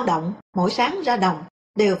 Mỗi lao động, mỗi sáng ra đồng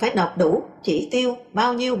đều phải nộp đủ chỉ tiêu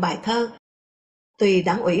bao nhiêu bài thơ, tùy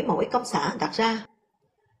đảng ủy mỗi công xã đặt ra.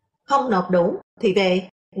 Không nộp đủ thì về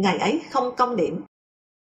ngày ấy không công điểm.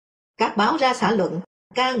 Các báo ra xã luận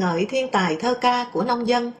ca ngợi thiên tài thơ ca của nông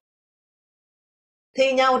dân,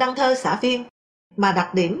 thi nhau đăng thơ xã viên, mà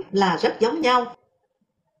đặc điểm là rất giống nhau.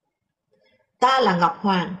 Ta là Ngọc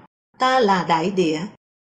Hoàng, ta là Đại Địa,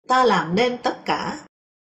 ta làm nên tất cả.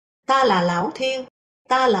 Ta là Lão Thiên,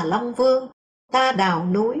 ta là Long Vương, ta đào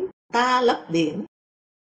núi, ta lấp biển.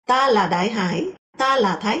 Ta là Đại Hải, ta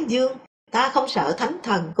là Thái Dương, ta không sợ thánh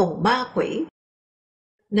thần cùng ma quỷ.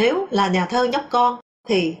 Nếu là nhà thơ nhóc con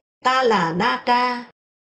thì ta là Na Tra.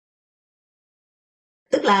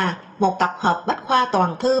 Tức là một tập hợp bách khoa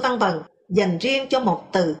toàn thư văn vần dành riêng cho một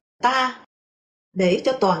từ ta, để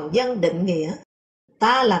cho toàn dân định nghĩa.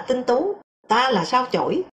 Ta là tinh tú, ta là sao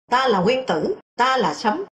chổi, ta là nguyên tử, ta là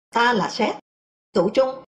sấm, ta là sét. Tụ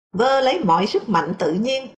chung vơ lấy mọi sức mạnh tự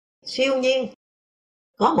nhiên, siêu nhiên.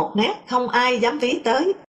 Có một nét không ai dám ví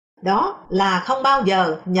tới, đó là không bao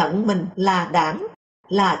giờ nhận mình là đảng,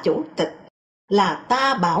 là chủ tịch, là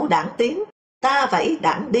ta bảo đảng tiến, ta vẫy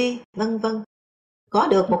đảng đi, vân vân. Có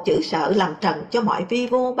được một chữ sợ làm trần cho mọi vi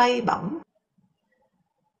vô bay bổng.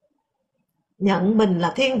 Nhận mình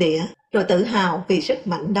là thiên địa, rồi tự hào vì sức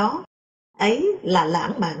mạnh đó, ấy là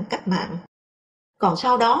lãng mạn cách mạng. Còn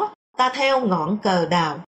sau đó, ta theo ngọn cờ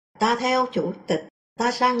đào, ta theo chủ tịch,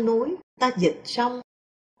 ta sang núi, ta dịch sông,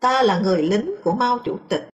 ta là người lính của Mao chủ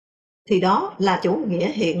tịch, thì đó là chủ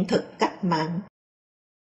nghĩa hiện thực cách mạng.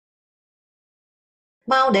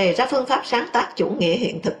 Mao đề ra phương pháp sáng tác chủ nghĩa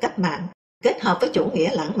hiện thực cách mạng, kết hợp với chủ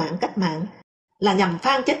nghĩa lãng mạn cách mạng, là nhằm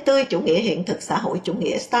phan chết tươi chủ nghĩa hiện thực xã hội chủ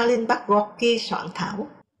nghĩa Stalin bắt Gorky soạn thảo.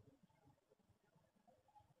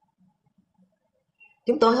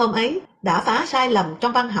 Chúng tôi hôm ấy đã phá sai lầm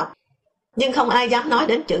trong văn học, nhưng không ai dám nói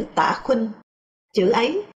đến chữ Tả Khuynh. Chữ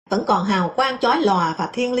ấy vẫn còn hào quang chói lòa và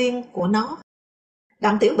thiêng liêng của nó.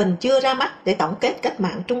 Đặng Tiểu Bình chưa ra mắt để tổng kết cách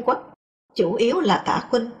mạng Trung Quốc, chủ yếu là Tả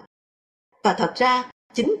Khuynh. Và thật ra,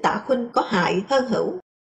 chính Tả Khuynh có hại hơn hữu.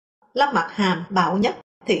 Lâm Mặc Hàm bạo nhất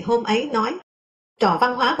thì hôm ấy nói, trò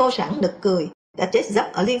văn hóa vô sản nực cười đã chết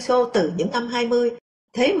giấc ở Liên Xô từ những năm 20,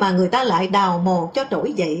 thế mà người ta lại đào mồ cho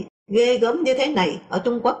trỗi dậy, ghê gớm như thế này ở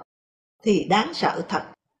Trung Quốc, thì đáng sợ thật.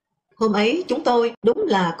 Hôm ấy chúng tôi đúng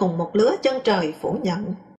là cùng một lứa chân trời phủ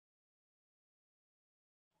nhận.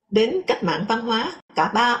 Đến cách mạng văn hóa,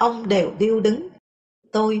 cả ba ông đều điêu đứng.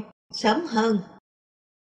 Tôi sớm hơn.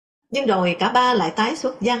 Nhưng rồi cả ba lại tái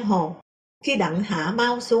xuất giang hồ, khi Đặng Hạ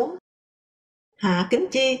Mao xuống. Hạ Kính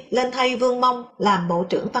Chi lên thay Vương Mông làm Bộ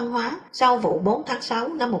trưởng Văn hóa sau vụ 4 tháng 6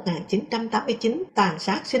 năm 1989 tàn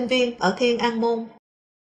sát sinh viên ở Thiên An Môn.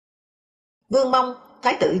 Vương Mông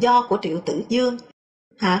phái tự do của Triệu Tử Dương,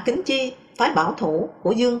 Hạ Kính Chi phái bảo thủ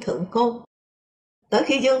của Dương Thượng Côn. Tới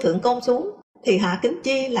khi Dương Thượng Côn xuống thì Hạ Kính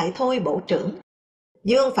Chi lại thôi bộ trưởng.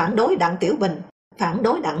 Dương phản đối Đặng Tiểu Bình, phản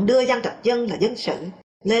đối Đặng đưa Giang Trạch Dân là dân sự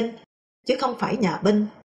lên, chứ không phải nhà binh.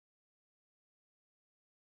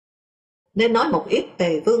 Nên nói một ít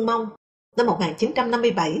về Vương Mông. Năm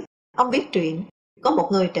 1957, ông viết truyện có một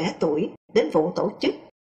người trẻ tuổi đến vụ tổ chức,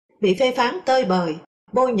 bị phê phán tơi bời,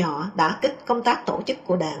 bôi nhọ đả kích công tác tổ chức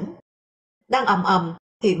của đảng. Đang ầm ầm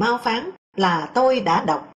thì Mao phán là tôi đã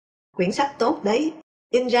đọc, quyển sách tốt đấy,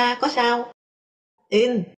 in ra có sao?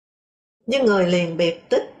 In. Nhưng người liền biệt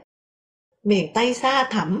tích. Miền Tây xa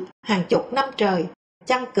thẳm, hàng chục năm trời,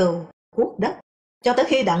 chăn cừu, cuốc đất, cho tới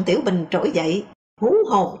khi Đặng Tiểu Bình trỗi dậy, hú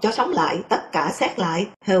hồn cho sống lại tất cả xét lại,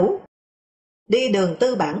 hữu. Đi đường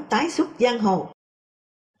tư bản tái xuất giang hồ.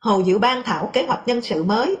 Hồ Diệu ban thảo kế hoạch nhân sự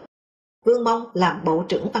mới, Vương Mông làm Bộ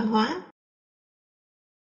trưởng Văn hóa.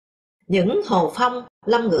 Những Hồ Phong,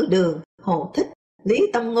 Lâm Ngữ Đường, Hồ Thích, Lý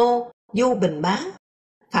Tâm Ngô, Du Bình Bá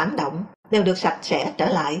phản động đều được sạch sẽ trở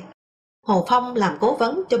lại. Hồ Phong làm cố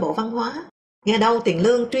vấn cho Bộ Văn hóa, nghe đâu tiền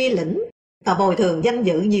lương truy lĩnh và bồi thường danh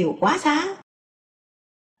dự nhiều quá xá.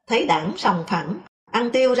 Thấy đảng sòng phẳng, Ăn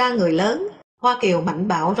tiêu ra người lớn, Hoa Kiều mạnh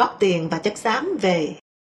bạo rót tiền và chất xám về.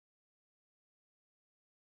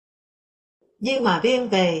 Di Hòa Viên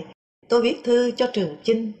về, tôi viết thư cho Trường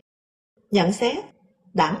Chinh. Nhận xét,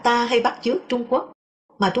 đảng ta hay bắt chước Trung Quốc,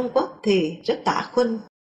 mà Trung Quốc thì rất tả khuynh.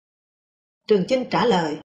 Trường Chinh trả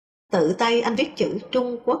lời, tự tay anh viết chữ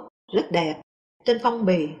Trung Quốc rất đẹp trên phong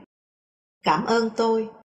bì. Cảm ơn tôi,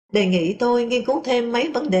 đề nghị tôi nghiên cứu thêm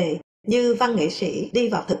mấy vấn đề như văn nghệ sĩ đi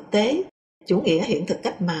vào thực tế, chủ nghĩa hiện thực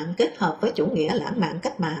cách mạng kết hợp với chủ nghĩa lãng mạn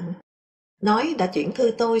cách mạng. Nói đã chuyển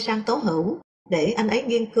thư tôi sang Tố Hữu để anh ấy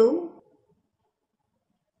nghiên cứu.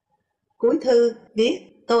 Cuối thư viết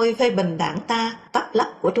tôi phê bình đảng ta tắp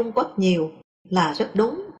lắp của Trung Quốc nhiều là rất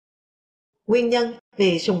đúng. Nguyên nhân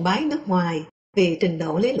vì sùng bái nước ngoài, vì trình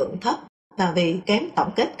độ lý luận thấp và vì kém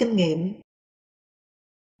tổng kết kinh nghiệm.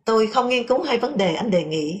 Tôi không nghiên cứu hai vấn đề anh đề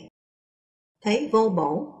nghị. Thấy vô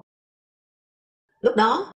bổ. Lúc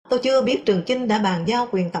đó tôi chưa biết Trường Chinh đã bàn giao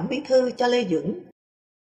quyền tổng bí thư cho Lê Duẩn.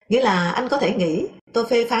 Nghĩa là anh có thể nghĩ tôi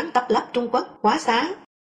phê phán tắp lắp Trung Quốc quá xá,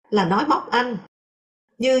 là nói móc anh,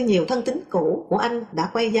 như nhiều thân tín cũ của anh đã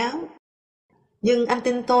quay giáo. Nhưng anh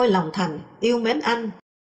tin tôi lòng thành, yêu mến anh,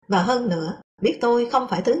 và hơn nữa, biết tôi không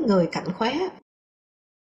phải thứ người cạnh khóe.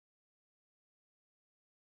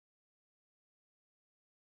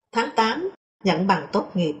 Tháng 8, nhận bằng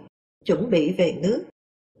tốt nghiệp, chuẩn bị về nước,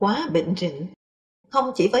 quá bệnh rịnh.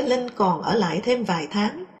 Không chỉ với Linh còn ở lại thêm vài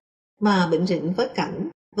tháng, mà bệnh rịnh với Cảnh,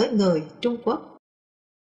 với người Trung Quốc.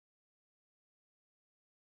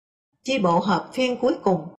 Chi bộ họp phiên cuối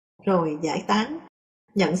cùng, rồi giải tán.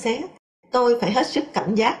 Nhận xét, tôi phải hết sức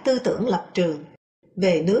cảnh giác tư tưởng lập trường.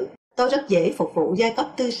 Về nước, tôi rất dễ phục vụ giai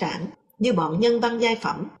cấp tư sản, như bọn nhân văn giai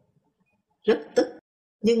phẩm. Rất tức,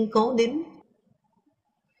 nhưng cố nín.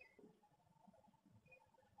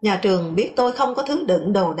 Nhà trường biết tôi không có thứ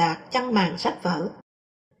đựng đồ đạc, chăn màn sách vở.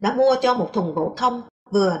 Đã mua cho một thùng gỗ thông,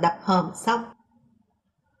 vừa đập hòm xong.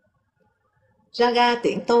 Ra ga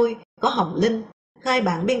tiễn tôi có Hồng Linh, hai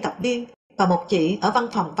bạn biên tập viên và một chị ở văn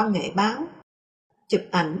phòng văn nghệ báo. Chụp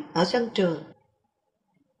ảnh ở sân trường.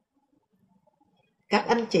 Các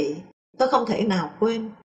anh chị, tôi không thể nào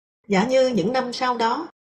quên. Giả như những năm sau đó,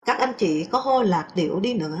 các anh chị có hô lạc điệu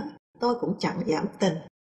đi nữa, tôi cũng chẳng giảm tình.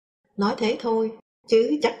 Nói thế thôi,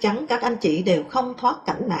 chứ chắc chắn các anh chị đều không thoát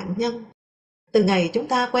cảnh nạn nhân. Từ ngày chúng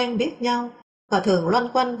ta quen biết nhau, và thường loanh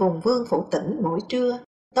quanh vùng Vương Phủ Tỉnh mỗi trưa,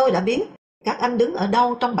 tôi đã biết các anh đứng ở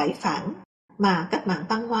đâu trong bẫy phản, mà cách mạng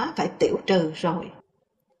văn hóa phải tiểu trừ rồi.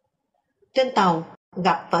 Trên tàu,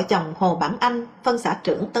 gặp vợ chồng Hồ Bản Anh, phân xã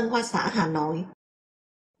trưởng Tân Hoa Xã Hà Nội.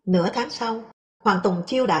 Nửa tháng sau, Hoàng Tùng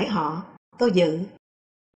chiêu đãi họ, tôi dự.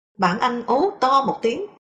 Bản Anh ố to một tiếng,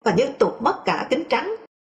 và như tụt mất cả kính trắng,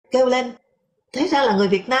 kêu lên, thế ra là người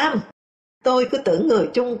Việt Nam. Tôi cứ tưởng người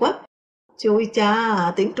Trung Quốc. Chôi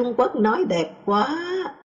cha, tiếng Trung Quốc nói đẹp quá.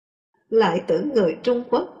 Lại tưởng người Trung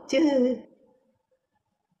Quốc chứ.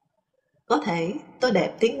 Có thể tôi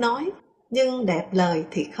đẹp tiếng nói, nhưng đẹp lời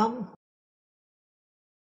thì không.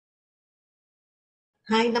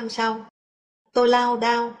 2 năm sau, tôi lao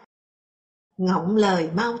đao, ngọng lời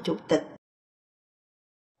Mao Chủ tịch.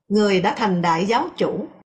 Người đã thành đại giáo chủ,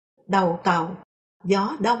 đầu tàu,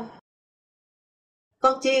 gió đông.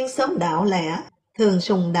 Con chiên sớm đạo lẻ, thường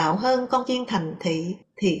sùng đạo hơn con chiên thành thị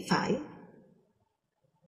thì phải.